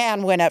my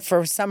hand went up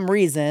for some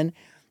reason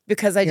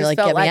because I just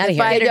felt like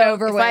if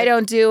I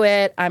don't do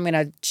it, I'm going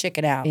to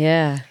chicken out.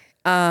 Yeah.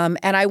 And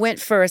I went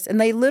first. And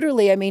they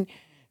literally, I mean,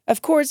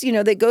 of course, you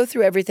know, they go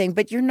through everything,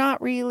 but you're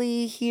not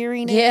really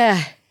hearing it.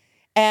 Yeah.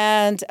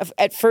 And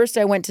at first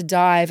I went to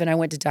dive, and I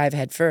went to dive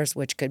head first,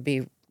 which could be,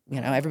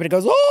 you know, everybody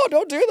goes, oh,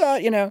 don't do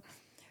that, you know.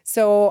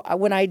 So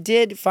when I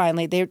did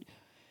finally,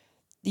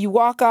 you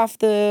walk off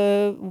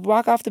the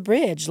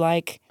bridge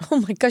like, oh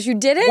my gosh, you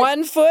did it?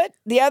 One foot,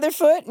 the other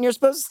foot, and you're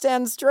supposed to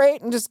stand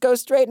straight and just go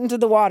straight into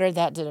the water.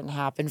 That didn't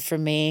happen for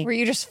me. Were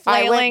you just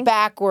flailing? I went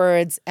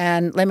backwards,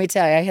 and let me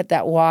tell you, I hit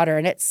that water,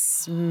 and it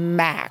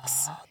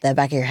smacks. The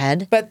back of your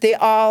head? But they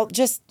all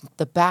just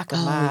the back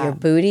of your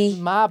booty?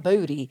 my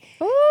booty.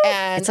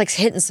 And It's like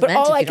hitting cement. but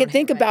all I could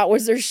think about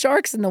was there's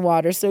sharks in the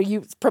water, so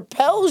you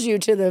propels you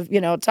to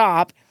the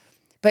top.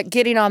 But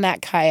getting on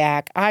that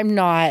kayak, I'm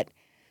not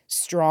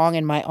strong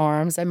in my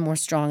arms. I'm more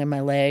strong in my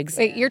legs.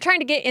 Wait, you're trying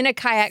to get in a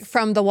kayak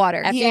from the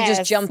water. After you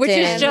just jumped Which in,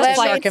 is just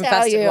like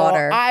shark-infested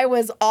water. I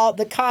was all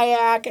the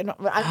kayak, and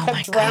I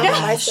kept drowning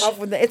myself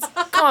with it. It's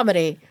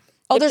comedy.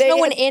 Oh, there's no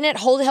one in it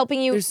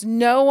helping you? There's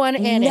no one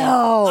in it.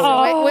 No.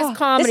 So it was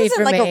comedy This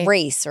isn't for like me. a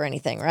race or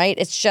anything, right?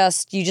 It's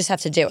just, you just have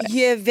to do it.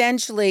 You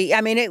eventually,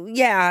 I mean,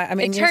 you're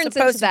turns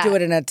supposed to into do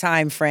that. it in a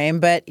time frame,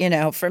 but, you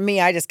know, for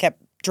me, I just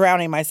kept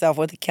drowning myself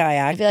with the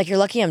kayak. I feel like you're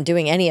lucky I'm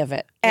doing any of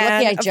it. You're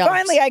And lucky I jumped.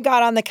 finally, I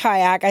got on the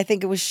kayak. I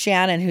think it was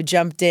Shannon who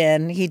jumped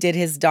in. He did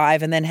his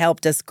dive and then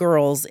helped us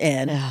girls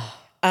in.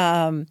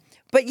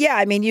 But yeah,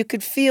 I mean, you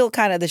could feel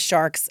kind of the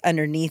sharks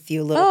underneath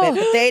you a little bit,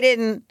 but they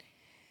didn't.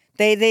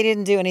 They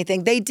didn't do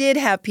anything. They did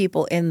have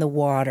people in the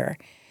water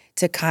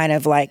to kind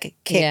of like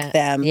kick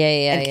them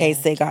in case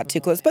they got too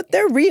close. But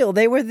they're real.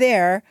 They were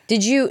there.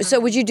 So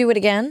would you do it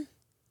again,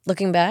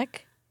 looking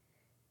back?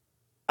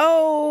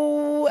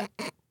 Oh,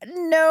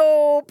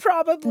 no,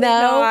 probably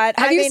not.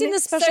 Have you seen the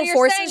Special So you're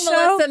Forces saying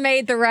show? Melissa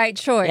made the right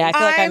choice. Yeah, I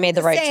feel like I I'm made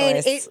the right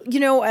saying choice. You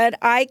know what?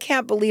 I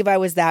can't believe I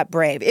was that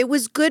brave. It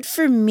was good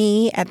for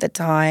me at the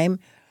time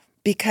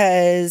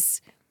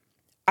because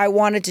I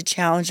wanted to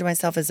challenge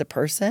myself as a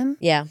person.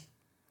 Yeah.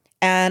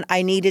 And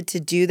I needed to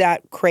do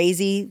that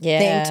crazy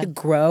thing to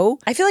grow.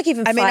 I feel like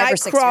even I mean, 5 I or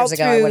 6 crawled years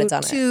ago, I would have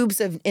done through it.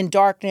 tubes in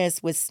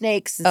darkness with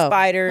snakes and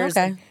spiders.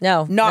 Okay. and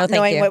No, not thank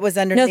knowing you. what was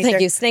underneath. No, thank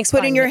there. you. Snakes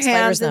putting fine, your but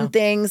hands spiders, no. in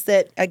things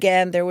that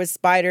again there was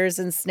spiders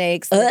and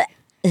snakes. That,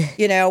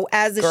 you know,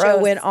 as the show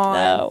went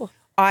on,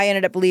 I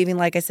ended up leaving,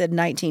 like I said,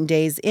 19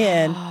 days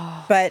in.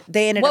 But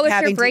they ended What up was your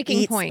having to breaking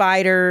eat point?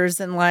 spiders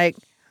and like.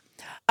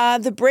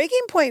 The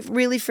breaking point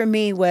really for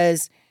me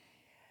was.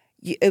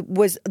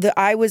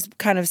 I was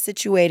kind of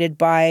situated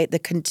by the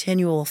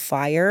continual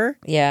fire.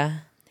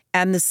 Yeah.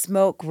 And the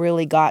smoke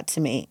really got to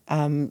me.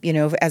 You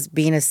know, as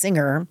being a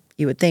singer,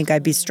 you would think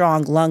I'd be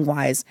strong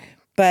lung-wise.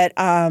 But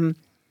I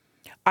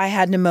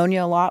had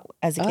pneumonia a lot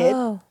as a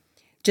kid.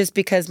 just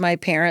because my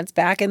parents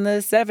back in the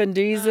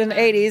 70s and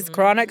 80s,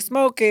 chronic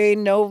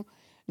smoking, no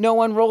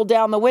one rolled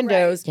down the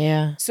windows. Right.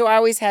 Yeah. So I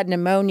always had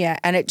pneumonia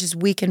and it just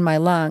weakened my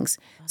lungs.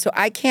 So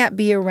I can't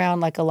be around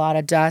like a lot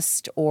of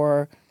dust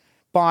or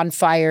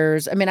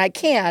bonfires. I mean, I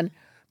can,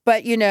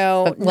 but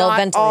not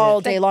ventilated.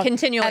 all day long.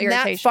 Continual and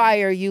irritation. that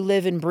fire, you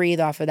live and breathe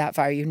off of that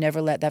fire. You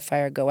never let that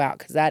fire go out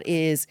because that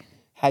is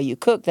how you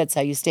cook. That's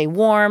how you stay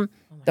warm,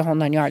 the whole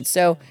 9 yards.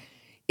 So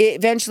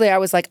eventually I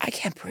was like, I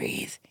can't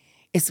breathe.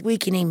 It's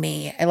weakening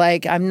me.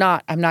 Like I'm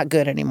not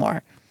good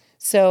anymore.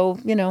 So,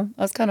 I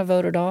was kind of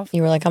voted off.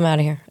 You were like, I'm out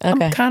of here.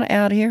 Okay. I'm kind of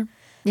out of here.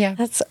 Yeah.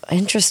 That's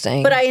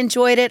interesting. But I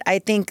enjoyed it. I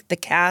think the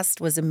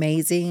cast was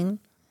amazing.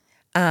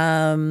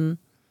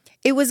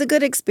 It was a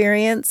good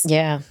experience.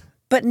 yeah.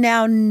 But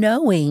now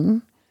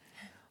knowing,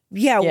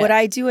 would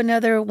I do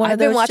another one I've of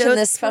those been watching shows?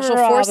 this Special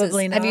Forces.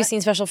 Probably not. Have you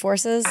seen Special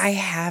Forces? I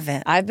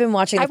haven't. I've been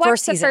watching the I watched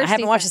first the season. I first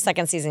haven't watched the season.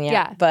 second season yet.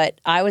 Yeah.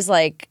 But I was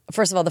like,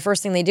 first of all, the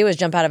first thing they do is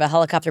jump out of a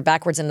helicopter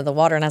backwards into the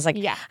water. And I was like,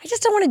 Yeah. I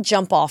just don't want to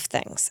jump off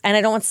things. And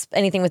I don't want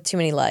anything with too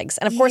many legs.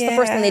 And of course, the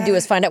first thing they do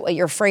is find out what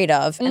you're afraid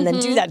of and then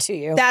do that to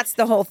you. That's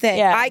the whole thing.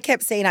 Yeah. I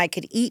kept saying I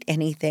could eat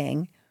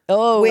anything.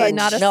 oh, But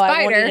not a no, I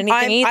won't eat spider.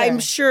 anything either. I'm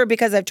sure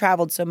because I've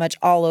traveled so much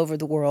all over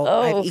the world,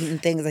 I've eaten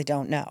things I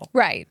don't know.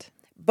 Right.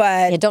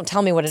 But Yeah, don't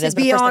tell me what it to is.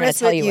 But be first, honest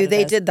they're with going to tell you, what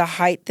they it is. did the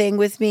height thing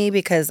with me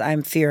because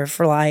I'm fear of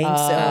flying.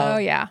 So Oh,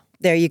 yeah.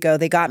 there you go.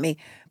 They got me.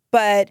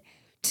 But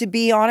to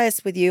be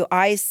honest with you,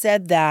 I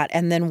said that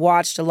and then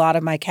watched a lot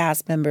of my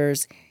cast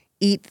members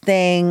eat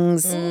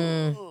things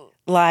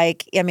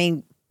like,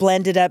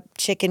 blended up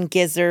chicken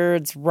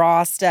gizzards,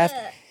 raw stuff,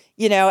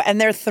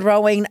 and they're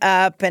throwing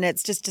up and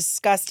it's just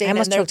disgusting. I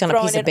almost and they're choked on a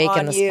throwing piece of it bacon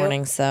on this you.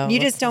 morning, so You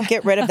just don't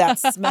get rid of that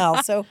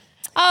smell. So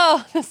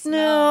Oh,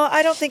 no,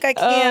 I don't think I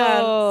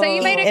can. so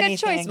you made a good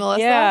anything. choice,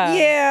 Melissa.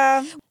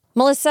 Yeah.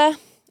 Melissa,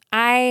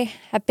 I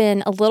have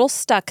been a little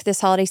stuck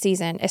this holiday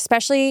season,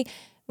 especially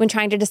when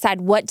trying to decide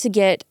what to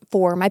get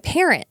for my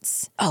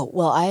parents. Oh,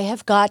 well, I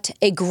have got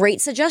a great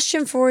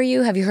suggestion for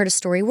you. Have you heard of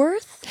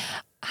Storyworth?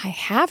 I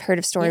have heard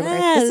of Storyworth.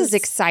 Yes. This is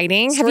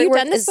exciting. Have you Storyworth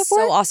done this is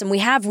before? so awesome.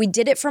 We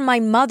did it for my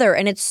mother,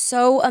 and it's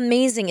so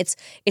amazing. It's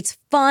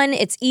fun.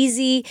 It's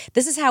easy.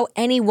 This is how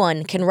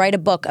anyone can write a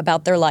book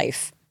about their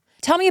life.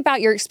 Tell me about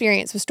your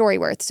experience with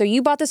Storyworth. So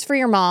you bought this for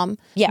your mom.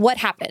 Yeah. What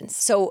happens?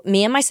 So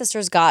me and my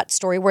sisters got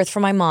Storyworth for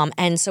my mom.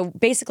 And so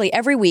basically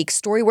every week,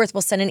 Storyworth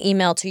will send an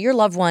email to your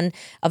loved one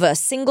of a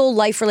single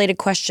life-related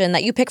question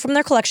that you pick from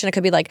their collection. It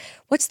could be like,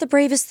 what's the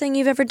bravest thing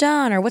you've ever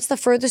done? Or what's the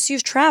furthest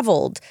you've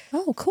traveled?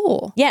 Oh,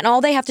 cool. Yeah, and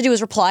all they have to do is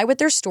reply with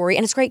their story.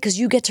 And it's great because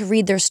you get to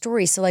read their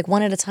story. So like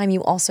one at a time,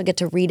 you also get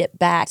to read it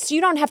back. So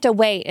you don't have to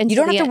wait until You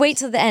don't the have to end. wait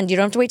till the end. You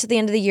don't have to wait till the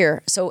end of the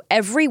year. So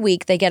every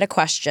week they get a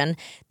question.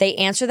 They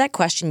answer that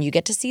question. You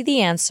get to see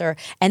the answer.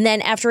 And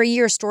then after a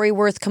year,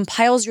 Storyworth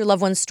compiles your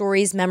loved one's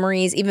stories,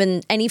 memories,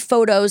 even any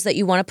photos that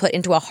you want to put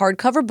into a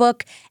hardcover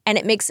book. And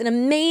it makes an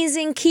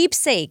amazing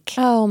keepsake.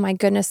 Oh my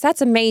goodness,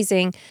 that's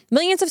amazing.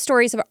 Millions of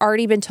stories have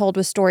already been told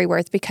with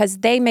Storyworth because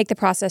they make the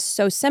process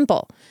so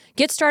simple.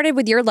 Get started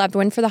with your loved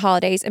one for the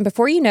holidays, and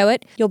before you know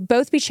it, you'll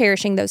both be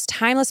cherishing those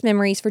timeless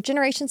memories for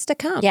generations to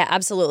come. Yeah,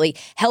 absolutely.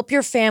 Help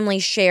your family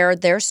share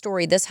their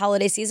story this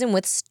holiday season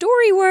with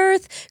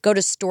Storyworth. Go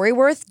to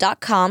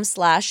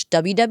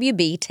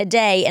storyworth.com/WWB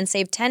today and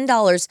save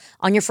 $10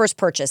 on your first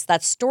purchase.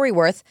 That's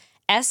Storyworth,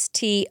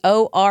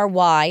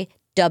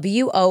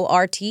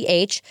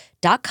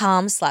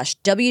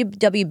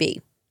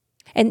 STORYWORTH.com/WWB.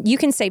 And you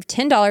can save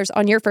 $10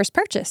 on your first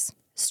purchase.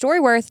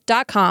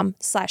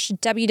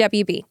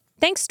 Storyworth.com/WWB.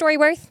 Thanks,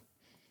 Storyworth.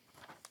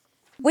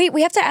 Wait,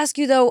 we have to ask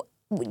you though,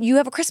 you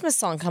have a Christmas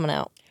song coming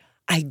out.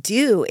 I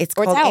do. It's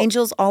Or it's called out.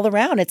 Angels All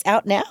Around. It's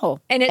out now.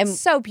 And it's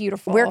so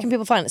beautiful. Where can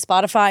people find it?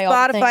 Spotify, all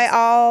the Spotify, things?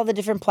 all the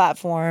different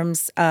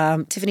platforms.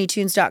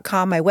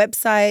 TiffanyTunes.com, my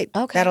website.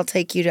 Okay. That'll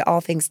take you to all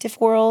things Tiff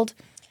World.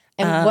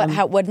 And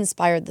what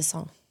inspired the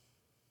song?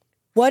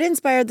 What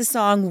inspired the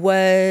song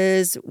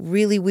was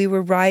really we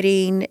were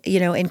writing,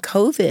 in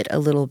COVID a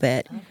little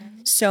bit.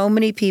 So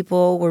many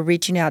people were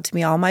reaching out to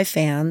me, all my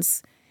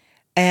fans,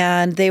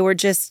 and they were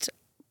just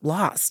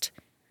lost,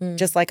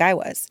 just like I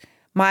was.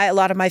 A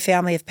lot of my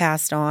family have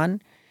passed on.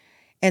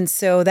 And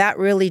so that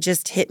really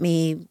just hit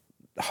me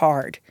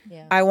hard.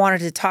 Yeah. I wanted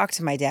to talk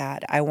to my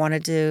dad. I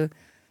wanted to,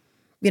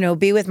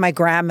 be with my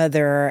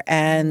grandmother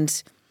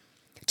and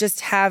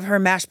just have her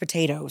mashed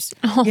potatoes,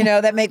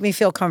 that make me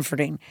feel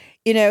comforting,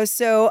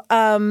 So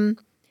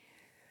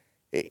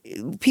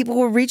people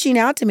were reaching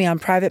out to me on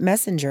private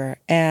messenger,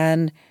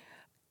 and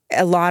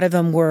a lot of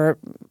them were,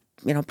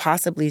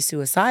 possibly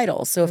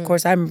suicidal. So, of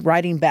course, I'm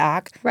writing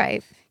back.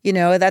 Right.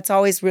 That's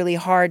always really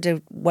hard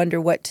to wonder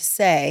what to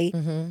say.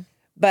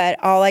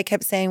 But all I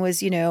kept saying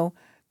was,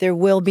 there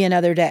will be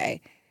another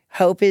day.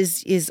 Hope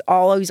is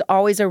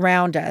always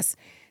around us.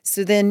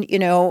 So then,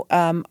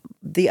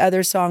 the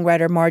other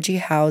songwriter, Margie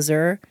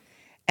Hauser,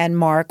 and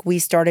Mark, we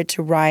started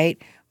to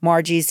write.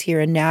 Margie's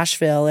here in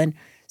Nashville. And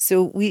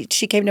so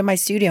she came to my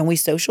studio and we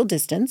social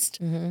distanced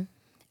and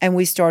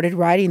we started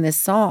writing this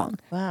song.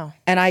 Wow.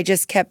 And I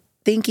just kept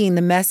thinking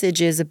the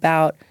message is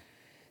about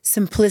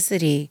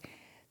simplicity,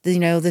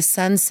 the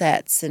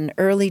sunsets and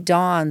early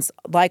dawns,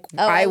 like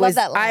I love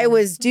that line. I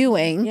was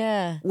doing,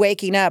 Yeah.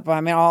 waking up.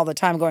 I mean, all the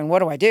time going, what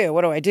do I do?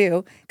 What do I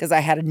do? Because I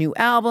had a new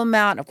album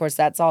out. And of course,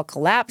 that's all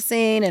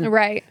collapsing and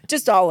Right.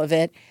 just all of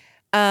it.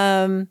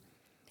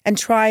 And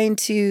trying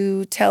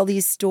to tell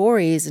these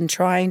stories and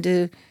trying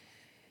to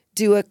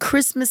do a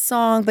Christmas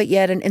song, but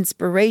yet an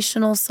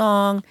inspirational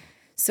song.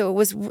 So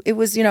it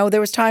was, there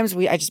was times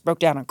I just broke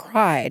down and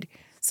cried.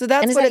 So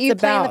that's And is what that it's you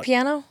about.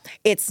 playing the piano?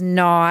 It's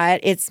not.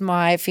 It's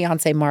my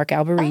fiance, Mark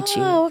Alberici.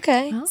 Oh,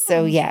 okay.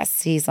 So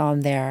yes, he's on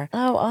there.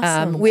 Oh,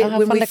 awesome. When How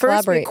we fun to first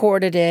collaborate.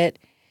 recorded it,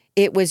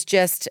 it was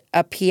just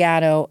a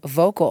piano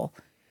vocal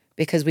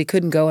because we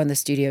couldn't go in the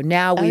studio.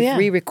 Now we've yeah.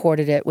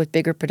 re-recorded it with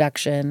bigger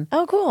production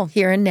Oh, cool.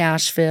 here in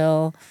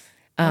Nashville.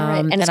 right.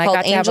 And it's I called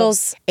got to have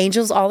Angels-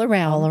 Angels All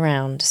Around. All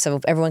around. So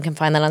everyone can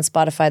find that on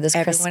Spotify this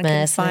Everyone Christmas. can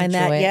and find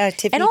that. enjoy it. Yeah,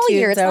 Tiffany and all Tunes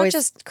year. It's not always-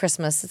 just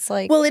Christmas. It's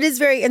like, Well, it is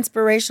very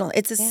inspirational.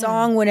 It's a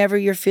song whenever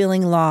you're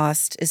feeling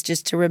lost. It's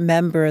just to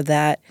remember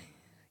that,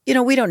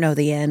 we don't know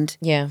the end.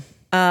 yeah.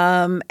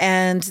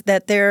 And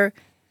that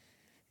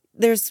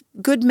there's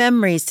good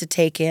memories to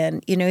take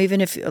in. Even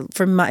if,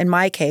 in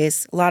my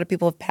case, a lot of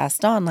people have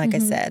passed on, like I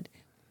said,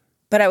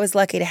 but I was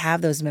lucky to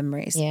have those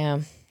memories. Yeah.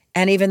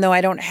 And even though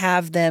I don't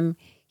have them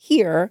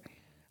here,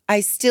 I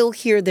still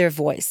hear their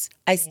voice.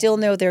 I still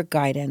know their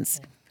guidance.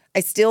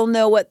 I still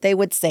know what they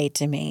would say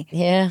to me.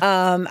 Yeah.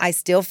 I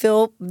still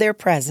feel their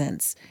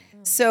presence.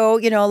 So,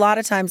 a lot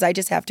of times I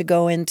just have to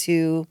go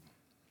into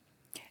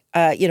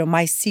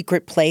my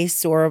secret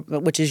place,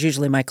 which is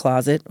usually my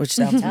closet, which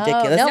sounds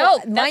ridiculous. no.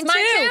 That's Mine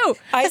mine too.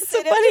 I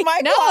sit in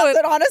my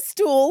closet on a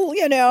stool,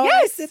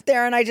 I sit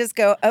there and I just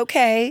go,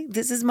 okay,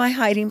 this is my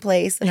hiding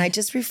place. And I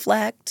just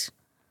reflect.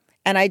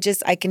 And I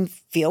can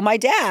feel my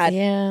dad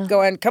Yeah.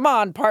 going, come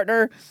on,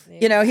 partner.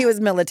 He was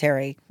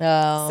military.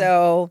 Oh.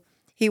 So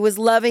he was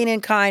loving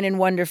and kind and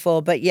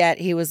wonderful, but yet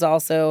he was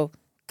also,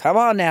 come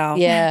on now.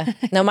 Yeah.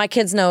 No, my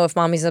kids know if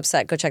mommy's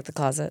upset, go check the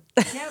closet.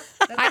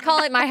 I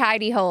call it my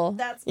hidey hole.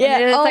 Yeah.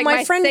 It is Oh, like my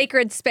my friend-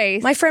 sacred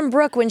space. My friend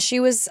Brooke, when she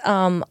was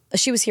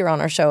here on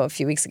our show a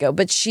few weeks ago,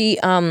 but she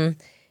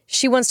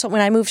once told,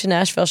 when I moved to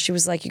Nashville, she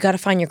was like, you got to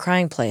find your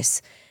crying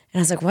place. And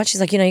I was like, what? She's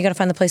like, you got to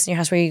find the place in your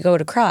house where you go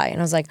to cry. And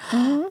I was like,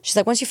 she's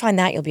like, once you find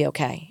that, you'll be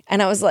okay.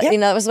 And I was like,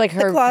 that was like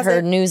her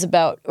closet. news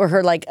about, or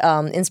her like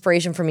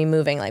inspiration for me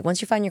moving. Like,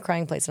 once you find your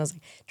crying place. And I was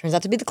like, turns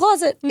out to be the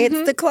closet.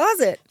 It's the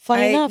closet.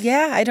 Funny enough.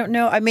 Yeah, I don't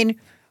know. I mean,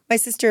 my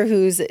sister,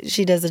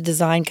 she does a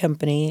design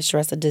company,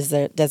 Sharessa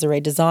Desiree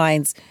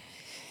Designs.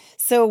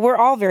 So we're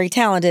all very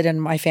talented in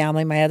my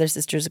family. My other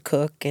sister's a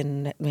cook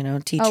and,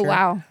 teacher. Oh,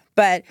 wow.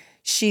 But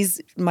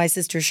my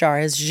sister Shar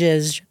is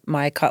Zhizh,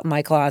 my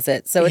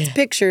closet. So it's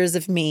pictures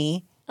of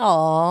me.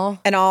 Aw.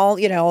 And all,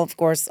 of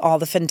course, all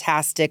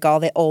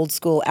the old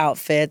school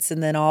outfits,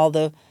 and then all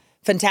the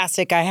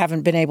fantastic I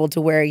haven't been able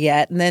to wear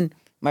yet. And then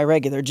my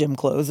regular gym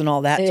clothes and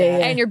all that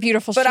jazz. And your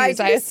beautiful But shoes,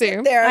 I just sit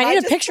assume. there and I need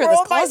a just picture of this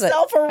roll closet.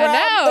 myself around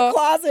know. the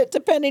closet,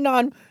 depending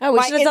on Oh, we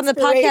my should have done the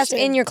podcast inspiration.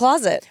 in your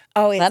closet.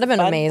 Oh, it's That'd have a been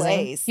fun amazing.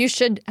 place. You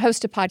should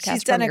host a podcast.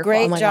 She's done from a your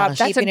great closet. job. gosh.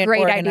 That's a keeping it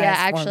great idea, organized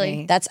for actually.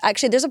 me. That's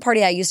actually, there's a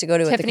party I used to go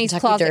to at the Tiffany's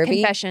Kentucky Closet Derby.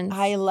 Confessions.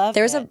 I love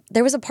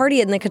There was a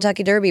party in the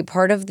Kentucky Derby.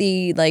 Part of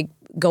the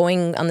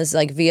going on this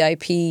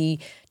VIP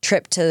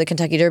trip to the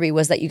Kentucky Derby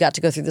was that you got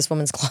to go through this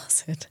woman's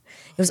closet.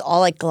 It was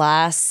all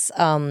glass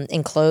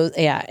enclosed.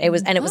 Yeah, it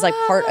was, and it was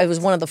it was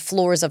one of the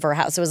floors of her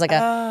house. It was like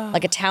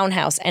a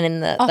townhouse, and in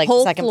the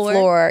whole second floor?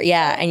 floor,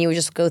 yeah, and you would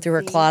just go through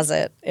her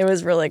closet. It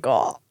was really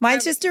cool.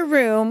 Mine's just a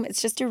room.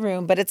 It's just a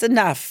room, but it's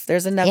enough.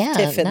 There's enough Yeah,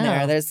 tiff in no.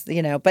 there. There's,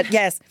 but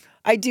yes,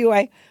 I do.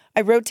 I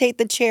rotate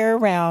the chair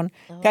around.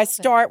 I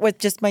start with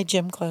just my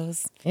gym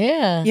clothes,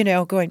 Yeah.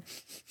 going.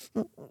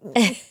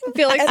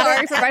 Feeling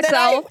sorry for And then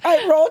myself.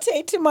 I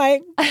rotate to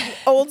my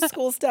old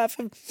school stuff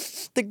of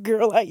the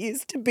girl I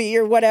used to be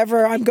or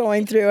whatever I'm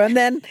going through. And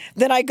then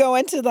I go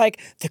into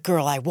the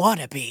girl I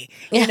want to be,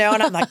 and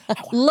I'm like,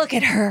 Look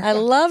at her. I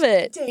love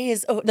it. day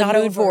is The not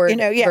mood over, board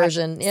yeah.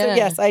 version. So Yeah.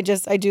 yes,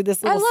 I do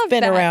this little love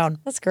spin that. around.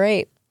 That's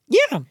great. Yeah.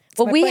 it's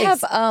Well, my we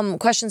place. have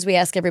questions we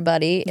ask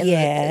everybody. In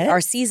Yes.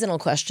 our seasonal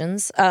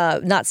questions.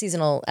 Not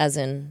seasonal as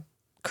in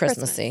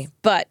Christmassy,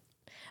 but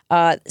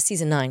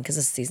season 9, because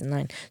this is season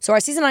 9. So our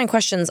season 9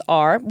 questions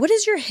are: what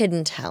is your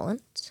hidden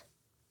talent?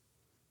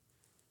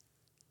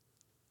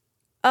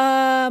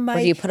 Or do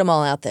My you put them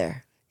all out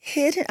there?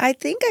 hidden. I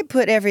think I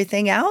put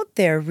everything out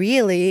there.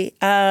 Really,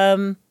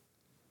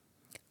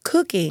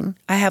 cooking.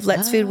 I have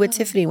Let's Food with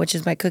Tiffany, which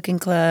is my cooking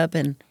club,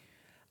 and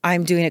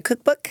I'm doing a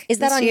cookbook. Is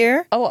that this on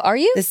year? Oh, are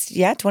you?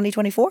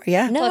 2024.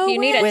 Yeah. No Well, if you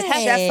need a way. With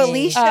Chef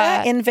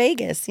Alicia in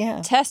Vegas.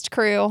 Yeah. Test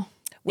crew.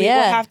 We Yeah.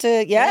 will have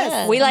to. Yes.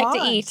 Yeah. We come like to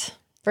on. eat.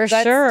 For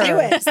Let's sure. do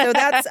it. So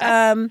that's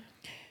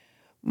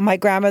my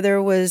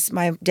grandmother was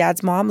my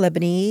dad's mom,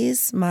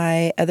 Lebanese.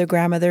 My other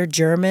grandmother,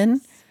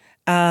 German.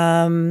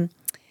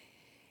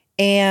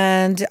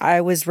 And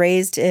I was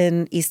raised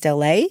in East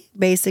LA,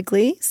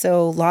 basically.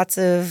 So lots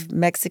of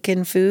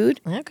Mexican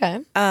food. Okay.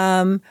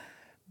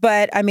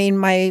 But I mean,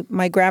 my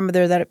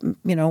grandmother that,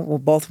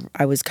 both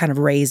I was kind of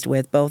raised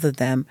with, both of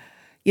them,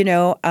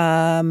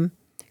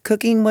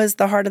 cooking was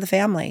the heart of the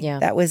family. Yeah.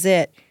 That was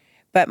it.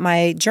 But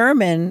my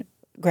German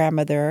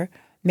grandmother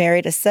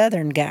married a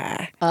Southern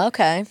guy.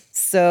 Okay.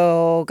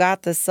 So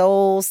got the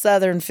soul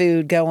Southern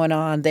food going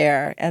on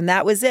there. And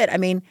that was it. I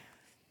mean,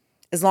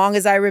 as long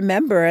as I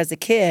remember as a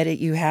kid,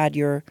 you had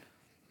your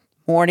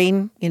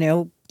morning,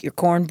 your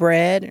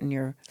cornbread and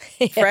your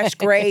fresh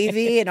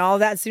gravy and all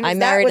that. As soon as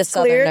that was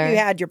cleared, you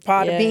had your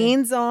pot of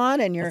beans on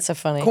and your so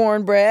funny.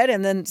 cornbread.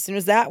 And then as soon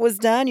as that was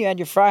done, you had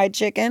your fried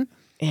chicken.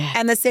 Yeah.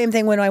 And the same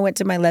thing when I went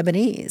to my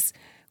Lebanese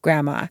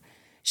grandma.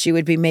 She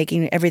would be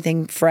making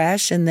everything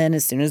fresh. And then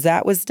as soon as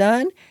that was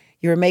done,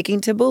 you were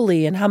making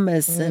tabbouleh and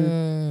hummus.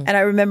 And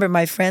I remember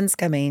my friends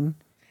coming,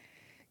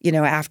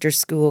 after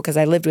school, because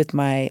I lived with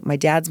my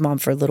dad's mom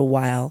for a little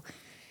while.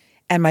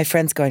 And my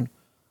friends going,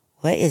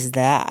 what is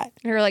that?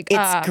 You're like,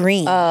 it's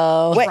green.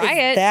 Oh, what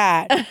is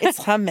that? It's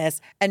hummus.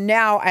 And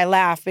now I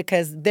laugh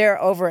because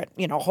they're over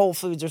at Whole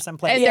Foods or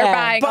someplace. And they're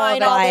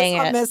buying all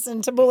this hummus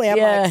and tabbouleh.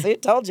 I'm like, see,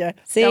 told you.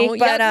 See, Don't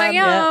yuck my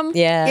yum.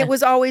 Yeah. It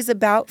was always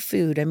about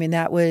food. I mean,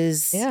 that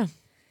was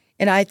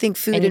And I think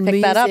food and pick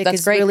music that up. That's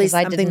is great, really 'cause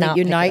I did something that not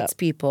pick it unites up.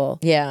 people.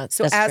 Yeah.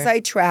 So that's as true. I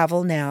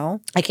travel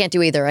now, I can't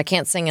do either. I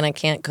can't sing and I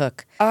can't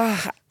cook.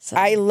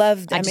 I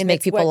love. I just make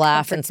it's people what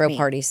laugh and comforts throw me.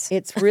 parties.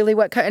 It's really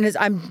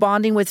I'm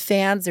bonding with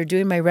fans. They're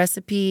doing my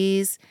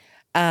recipes.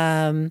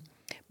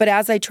 But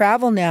as I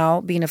travel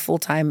now, being a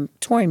full-time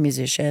touring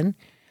musician,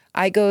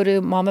 I go to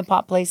mom and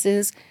pop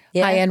places,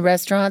 high-end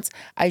restaurants.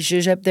 I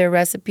zhuzh up their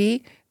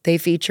recipe. They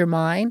feature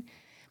mine.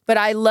 But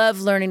I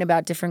love learning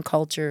about different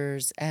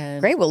cultures.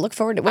 And Great. We'll look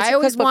forward to it. What's I your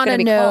always cookbook want gonna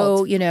to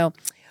be know, called?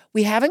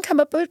 we haven't come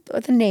up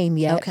with a name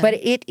yet, Okay. but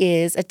it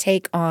is a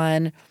take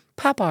on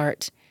pop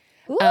art.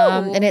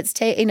 And it's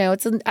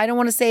I don't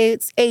want to say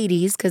it's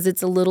 80s because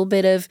it's a little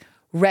bit of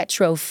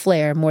retro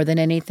flair more than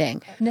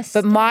anything.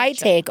 But my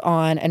take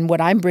on and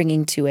what I'm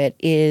bringing to it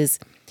is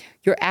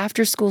your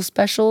after school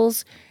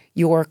specials,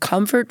 your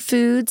comfort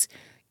foods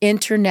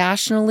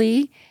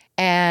internationally,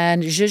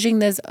 and zhuzhing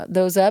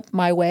those up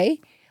my way,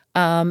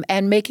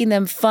 and making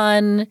them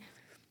fun,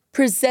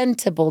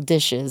 presentable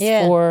dishes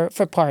for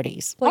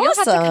parties. Well, you'll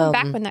have to come Awesome.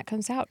 back when that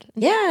comes out.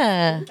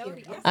 Yeah.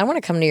 I want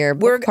to come to your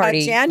book party.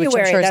 which I'm January.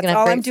 sure is That's gonna have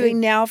all great I'm doing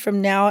food. now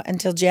from now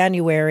until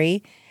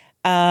January,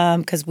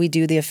 because we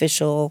do the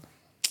official,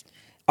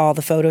 all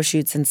the photo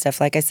shoots and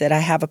stuff. Like I said, I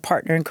have a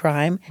partner in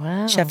crime,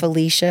 Chef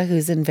Alicia,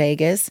 who's in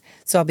Vegas.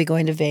 So I'll be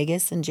going to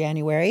Vegas in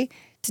January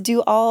to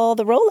do all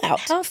the rollout.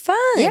 How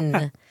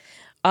fun.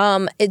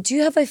 Do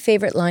you have a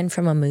favorite line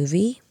from a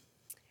movie?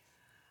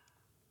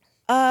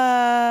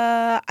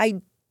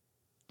 I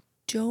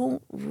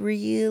don't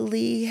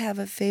really have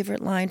a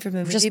favorite line from a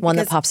movie. Just one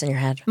that because pops in your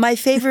head. My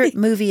favorite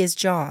movie is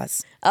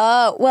Jaws.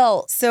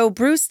 Well, So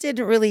Bruce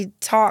didn't really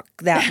talk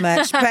that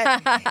much,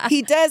 but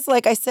he does,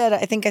 like I said,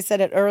 I think I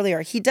said it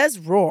earlier, he does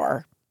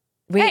roar.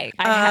 Hey,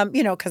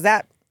 Because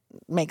that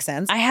makes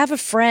sense. I have a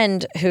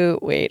friend who,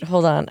 wait,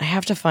 hold on. I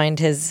have to find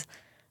his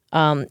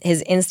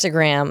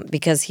Instagram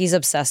because he's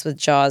obsessed with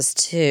Jaws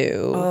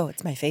too. Oh,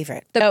 it's my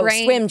favorite. the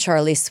brain. Swim,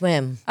 Charlie,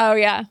 swim. Oh,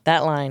 yeah.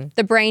 That line.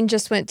 The brain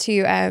just went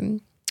to,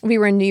 we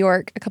were in New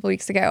York a couple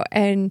weeks ago,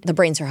 and The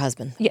brain's her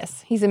husband.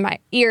 yes, he's in my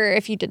ear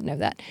if you didn't know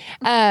that.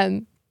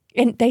 And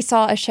they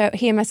saw a show,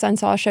 he and my son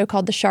saw a show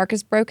called The Shark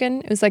is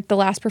Broken. It was like the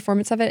last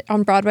performance of it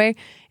on Broadway.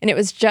 And it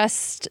was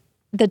just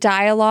the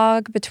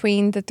dialogue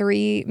between the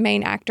three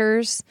main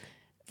actors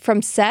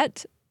from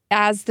set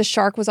as the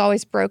shark was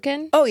always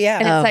broken. Oh, yeah.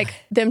 And it's like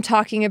them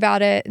talking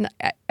about it. And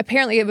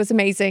apparently it was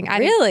amazing.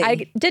 Really? I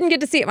didn't get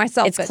to see it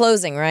myself. It's but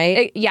closing,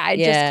 right? it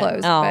just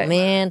closed. Oh, but-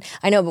 man.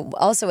 I know, but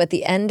also at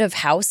the end of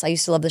House, I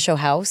used to love the show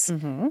House.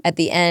 At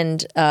the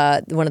end,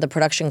 one of the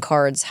production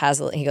cards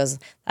he goes,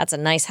 "That's a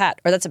nice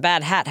hat," or "That's a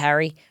bad hat,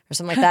 Harry," or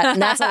something like that.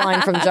 And that's a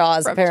line from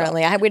Jaws,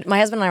 apparently. My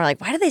husband and I were like,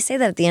 why do they say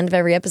that at the end of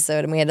every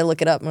episode? And we had to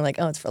look it up, and we're like,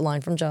 oh, it's for a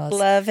line from Jaws.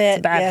 Love it. It's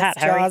a bad hat,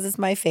 Harry. Jaws is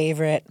my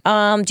favorite.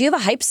 Do you have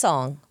a hype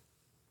song?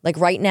 Like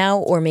right now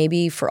or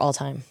maybe for all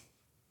time?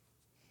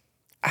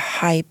 A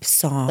hype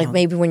song. Like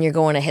maybe when you're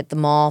going to hit the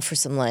mall for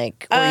some or you're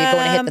going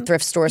to hit the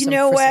thrift store for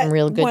some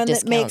real good One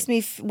discount. that makes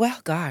me,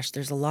 gosh,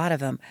 there's a lot of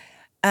them.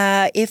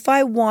 If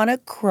I Want to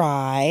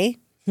Cry,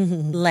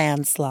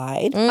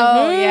 Landslide.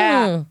 Oh,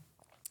 yeah.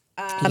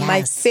 My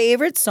Yes.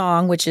 favorite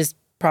song, which is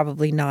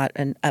probably not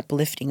an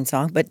uplifting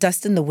song, but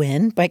Dust in the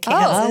Wind by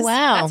Kansas. Oh,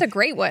 wow. That's a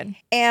great one.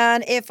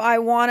 And if I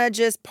want to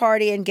just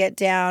party and get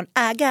down,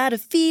 I Got a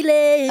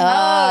Feeling.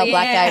 Oh, yeah.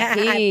 Black Eyed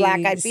Peas.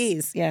 Black Eyed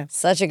Peas, yeah.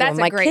 Such a good That's one.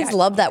 a My great kids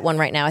love that one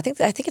right now. I think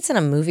it's in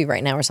a movie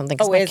right now or something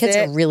because Oh, my is kids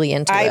it? are really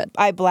into it.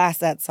 I blast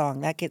that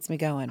song. That gets me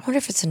going. I wonder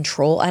if it's in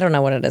Troll. I don't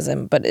know what it is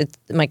in, but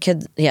my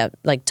kid,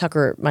 like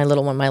Tucker, my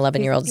little one, my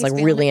 11-year-old is like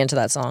really into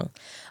that song.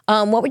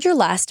 What would your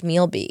last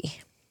meal be?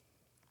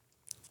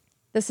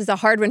 This is a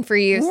hard one for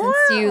you since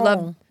you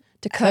love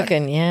to cook.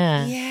 Cooking,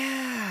 yeah.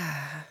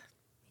 Yeah.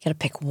 You gotta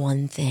pick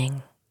one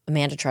thing.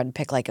 Amanda tried to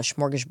pick like a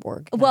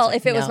smorgasbord. And I Well, like,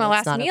 if it was no, my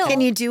it's last not meal. okay.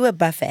 Can you do a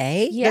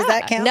buffet? Yeah. Does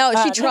that count? No,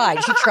 she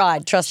tried. She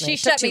tried. Trust me. She It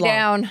took shut too me long.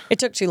 down. It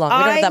took too long. We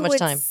don't have that much I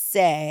time. would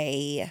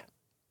say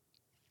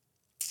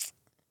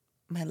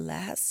my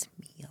last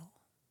meal.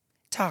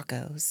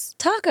 Tacos.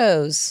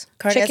 Tacos.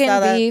 Carne Chicken,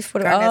 asada, beef.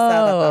 carne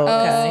asada. Oh,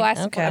 okay. Oh, I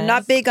see. Okay. I'm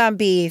not big on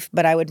beef,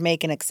 but I would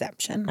make an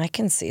exception. I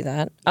can see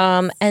that.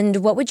 And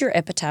what would your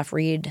epitaph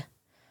read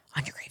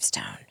on your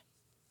gravestone?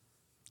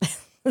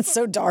 It's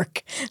so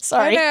dark.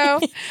 Sorry. I know.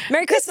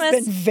 Merry It's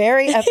Christmas. been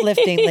very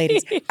uplifting,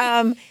 ladies.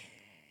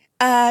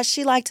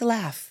 She liked to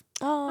laugh.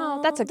 Oh,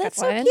 that's a good that's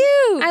one. so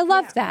cute. I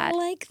love that. I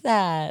like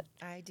that.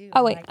 I do.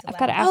 Oh, wait. I've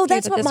got to ask Oh, you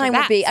that's the what this or mine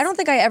would be. that's. I don't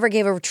think I ever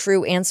gave a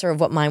true answer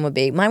of what mine would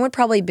be. Mine would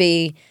probably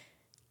be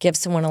give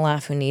someone a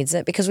laugh who needs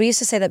it, because we used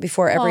to say that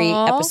before every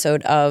Aw.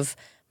 episode of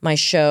my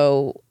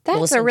show, That's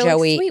Melissa a really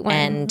Joey sweet one.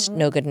 and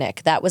No Good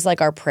Nick. That was like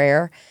our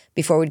prayer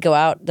before we'd go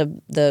out.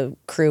 The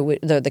crew,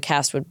 the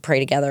cast would pray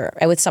together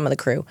with some of the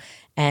crew,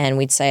 and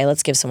we'd say,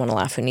 "Let's give someone a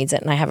laugh who needs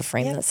it." And I have a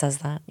frame that says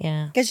that.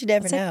 Yeah, Because you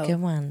never that's know. a good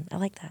one. I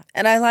like that.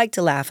 And I like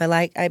to laugh. I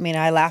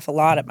laugh a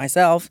lot at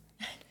myself.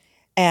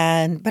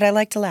 But I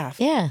like to laugh.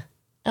 Yeah,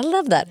 I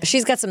love that. If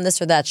she's got some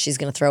this or that she's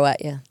going to throw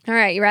at you. All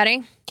right, you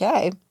ready?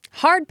 Okay.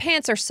 Hard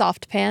pants or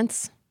soft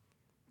pants?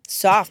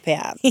 Soft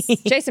pants.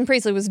 Jason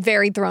Priestley was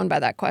very thrown by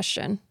that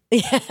question. He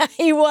was.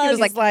 He was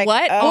like,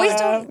 what? Boys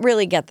don't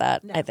really get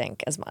that, I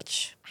think, as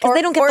much. Because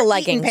they don't get or the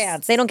eating leggings.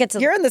 pants. They don't get to.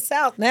 You're in the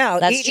South now.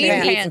 That's Eating true.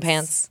 pants. Eating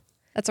pants.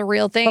 That's a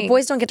real thing. But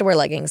boys don't get to wear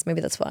leggings.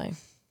 Maybe that's why.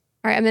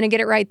 All right, I'm going to get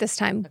it right this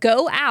time.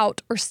 Go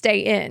out or stay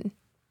in?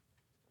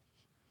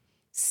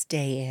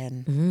 Stay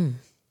in.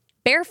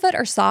 Barefoot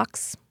or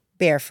socks?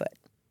 Barefoot.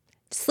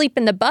 Sleep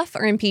in the buff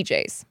or in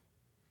PJs?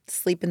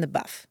 Sleep in the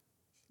buff.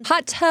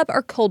 Hot tub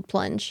or cold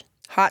plunge?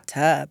 Hot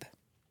tub.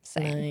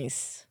 Same.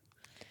 Nice.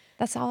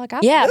 That's all I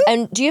got. Yeah.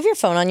 And do you have your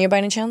phone on you by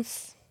any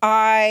chance?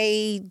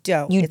 I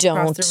don't. You It's don't.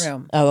 Across the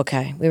room. Oh,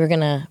 okay. We were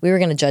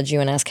gonna judge you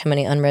and ask how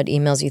many unread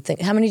emails you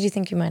think. How many do you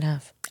think you might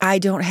have? I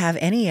don't have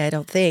any, I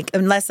don't think.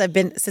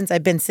 Since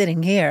I've been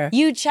sitting here.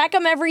 You check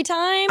them every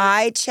time.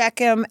 I check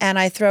them and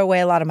I throw away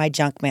a lot of my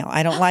junk mail.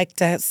 I don't like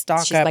to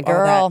stock She's up my all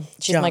girl.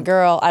 that She's my junk.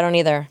 girl. I don't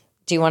either.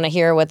 Do you want to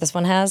hear what this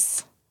one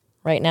has?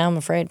 Right now, I'm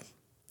afraid.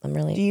 I'm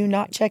really. Do you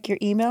not check your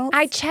emails?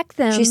 I check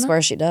them. She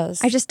swears she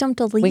does. I just don't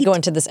delete. We go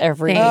into this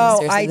every. things. Oh,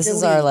 Seriously, I this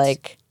is our delete.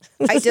 like.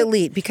 I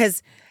delete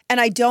because, and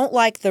I don't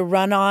like the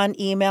run-on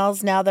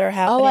emails now that are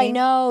happening. Oh, I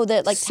know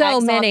that like So tags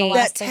on many. the That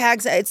last thing.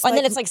 tags. It's And like,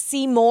 then it's like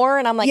see more,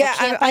 and I'm like, I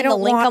can't find the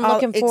don't link want I'm all-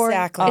 looking for.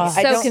 Exactly. Oh, It's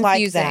I so don't like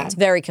confusing. that. it's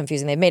very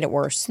confusing. They've made it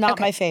worse. Not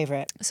my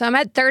favorite. So I'm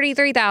at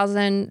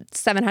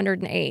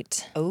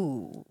 33,708.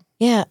 Oh,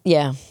 Yeah,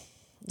 yeah.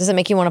 Does it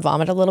make you want to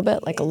vomit a little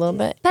bit, like a little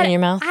bit But in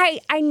your mouth?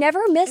 I never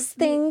miss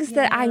things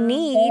that I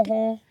need.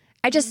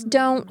 I just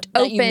don't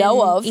That open you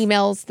know of.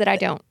 emails that I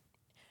don't.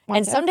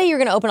 And someday you're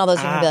going to open all those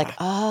and you're going to be like,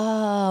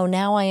 oh,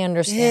 now I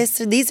understand.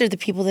 these are the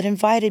people that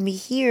invited me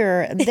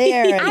here and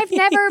there. and- I've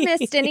never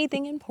missed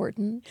anything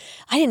important.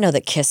 I didn't know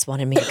that Kiss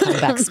wanted me to come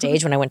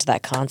backstage when I went to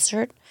that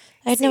concert.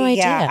 I had no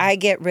idea. Yeah, I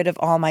get rid of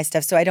all my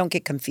stuff so I don't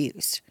get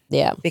confused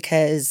yeah.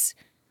 because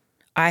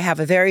I have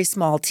a very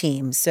small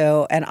team.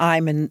 And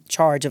I'm in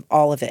charge of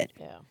all of it.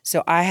 Yeah.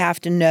 So I have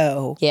to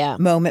know Yeah.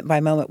 moment by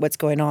moment what's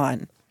going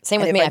on.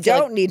 Same And with if me. I I feel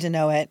don't like, need to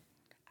know it,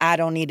 I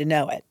don't need to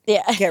know it.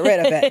 yeah. Get rid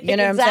of it. You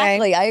know what I'm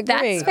saying? Exactly. I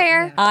agree. That's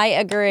fair. I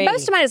agree.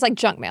 Most of mine is like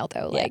junk mail,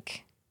 though.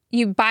 Like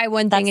you buy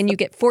one thing and you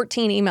get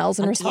 14 emails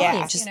in response.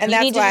 Yeah, Just- and you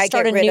that's need to why just I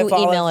start get a rid new of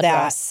all email of that.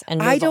 address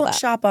and I move all don't that.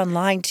 shop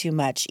online too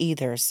much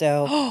either.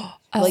 So,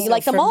 Well, you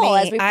like them for all,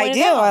 me, as we I pointed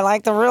do. out. I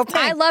like the real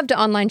thing. I love to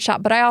online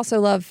shop, but I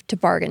also love to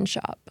bargain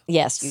shop.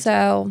 Yes. You do.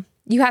 So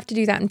you have to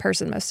do that in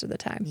person most of the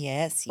time.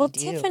 Yes, you Well, do.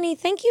 Tiffany,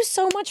 thank you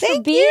so much for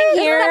Thank being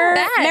you. here. You're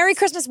the best. Merry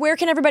Christmas. Where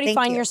can everybody Thank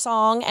find you. your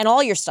song and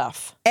all your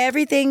stuff?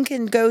 Everybody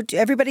can go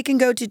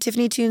to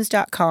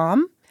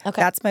tiffanytunes.com.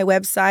 Okay. That's my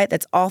website.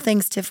 That's all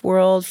things Tiff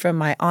World, from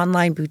my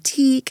online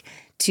boutique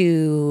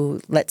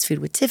to Let's Food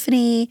with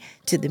Tiffany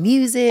to the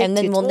music. And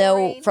then to we'll know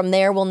touring. from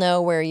there. We'll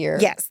know where your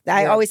Yes,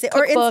 I your always say,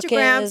 or cookbook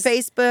Instagram, is.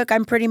 Facebook.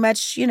 I'm pretty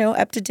much,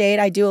 up to date.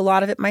 I do a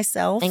lot of it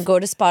myself. And go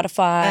to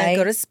Spotify. And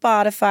go to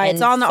Spotify.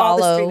 It's and on all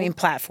the follow streaming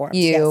platforms.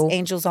 you. Yes,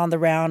 Angels on the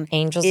Round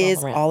Angels is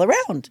All Around. all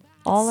around.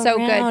 all So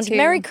good, around. too.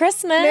 Merry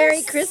Christmas.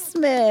 Merry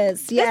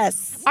Christmas.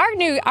 Yes,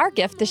 Our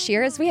gift this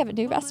year is we have a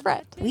new best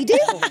friend. we do.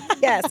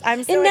 Yes,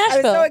 I'm so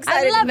Nashville.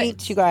 excited to love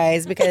meet you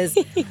guys because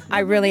I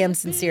really am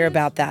sincere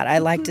about that. I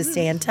like to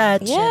stay in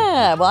touch. and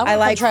Yeah. Well, I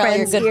like try all your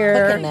friends good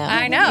here. cooking now.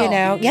 I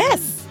know.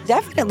 Yes,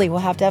 definitely. We'll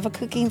have to have a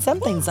cooking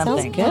something.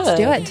 Sounds good. Let's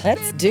do it.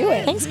 Let's do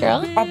it. Thanks,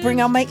 girl. I'll bring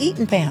on my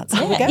eating pants.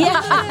 Here we go.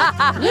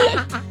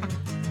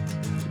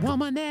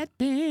 Woman that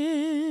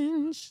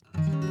binge.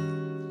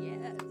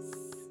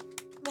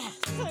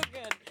 So good.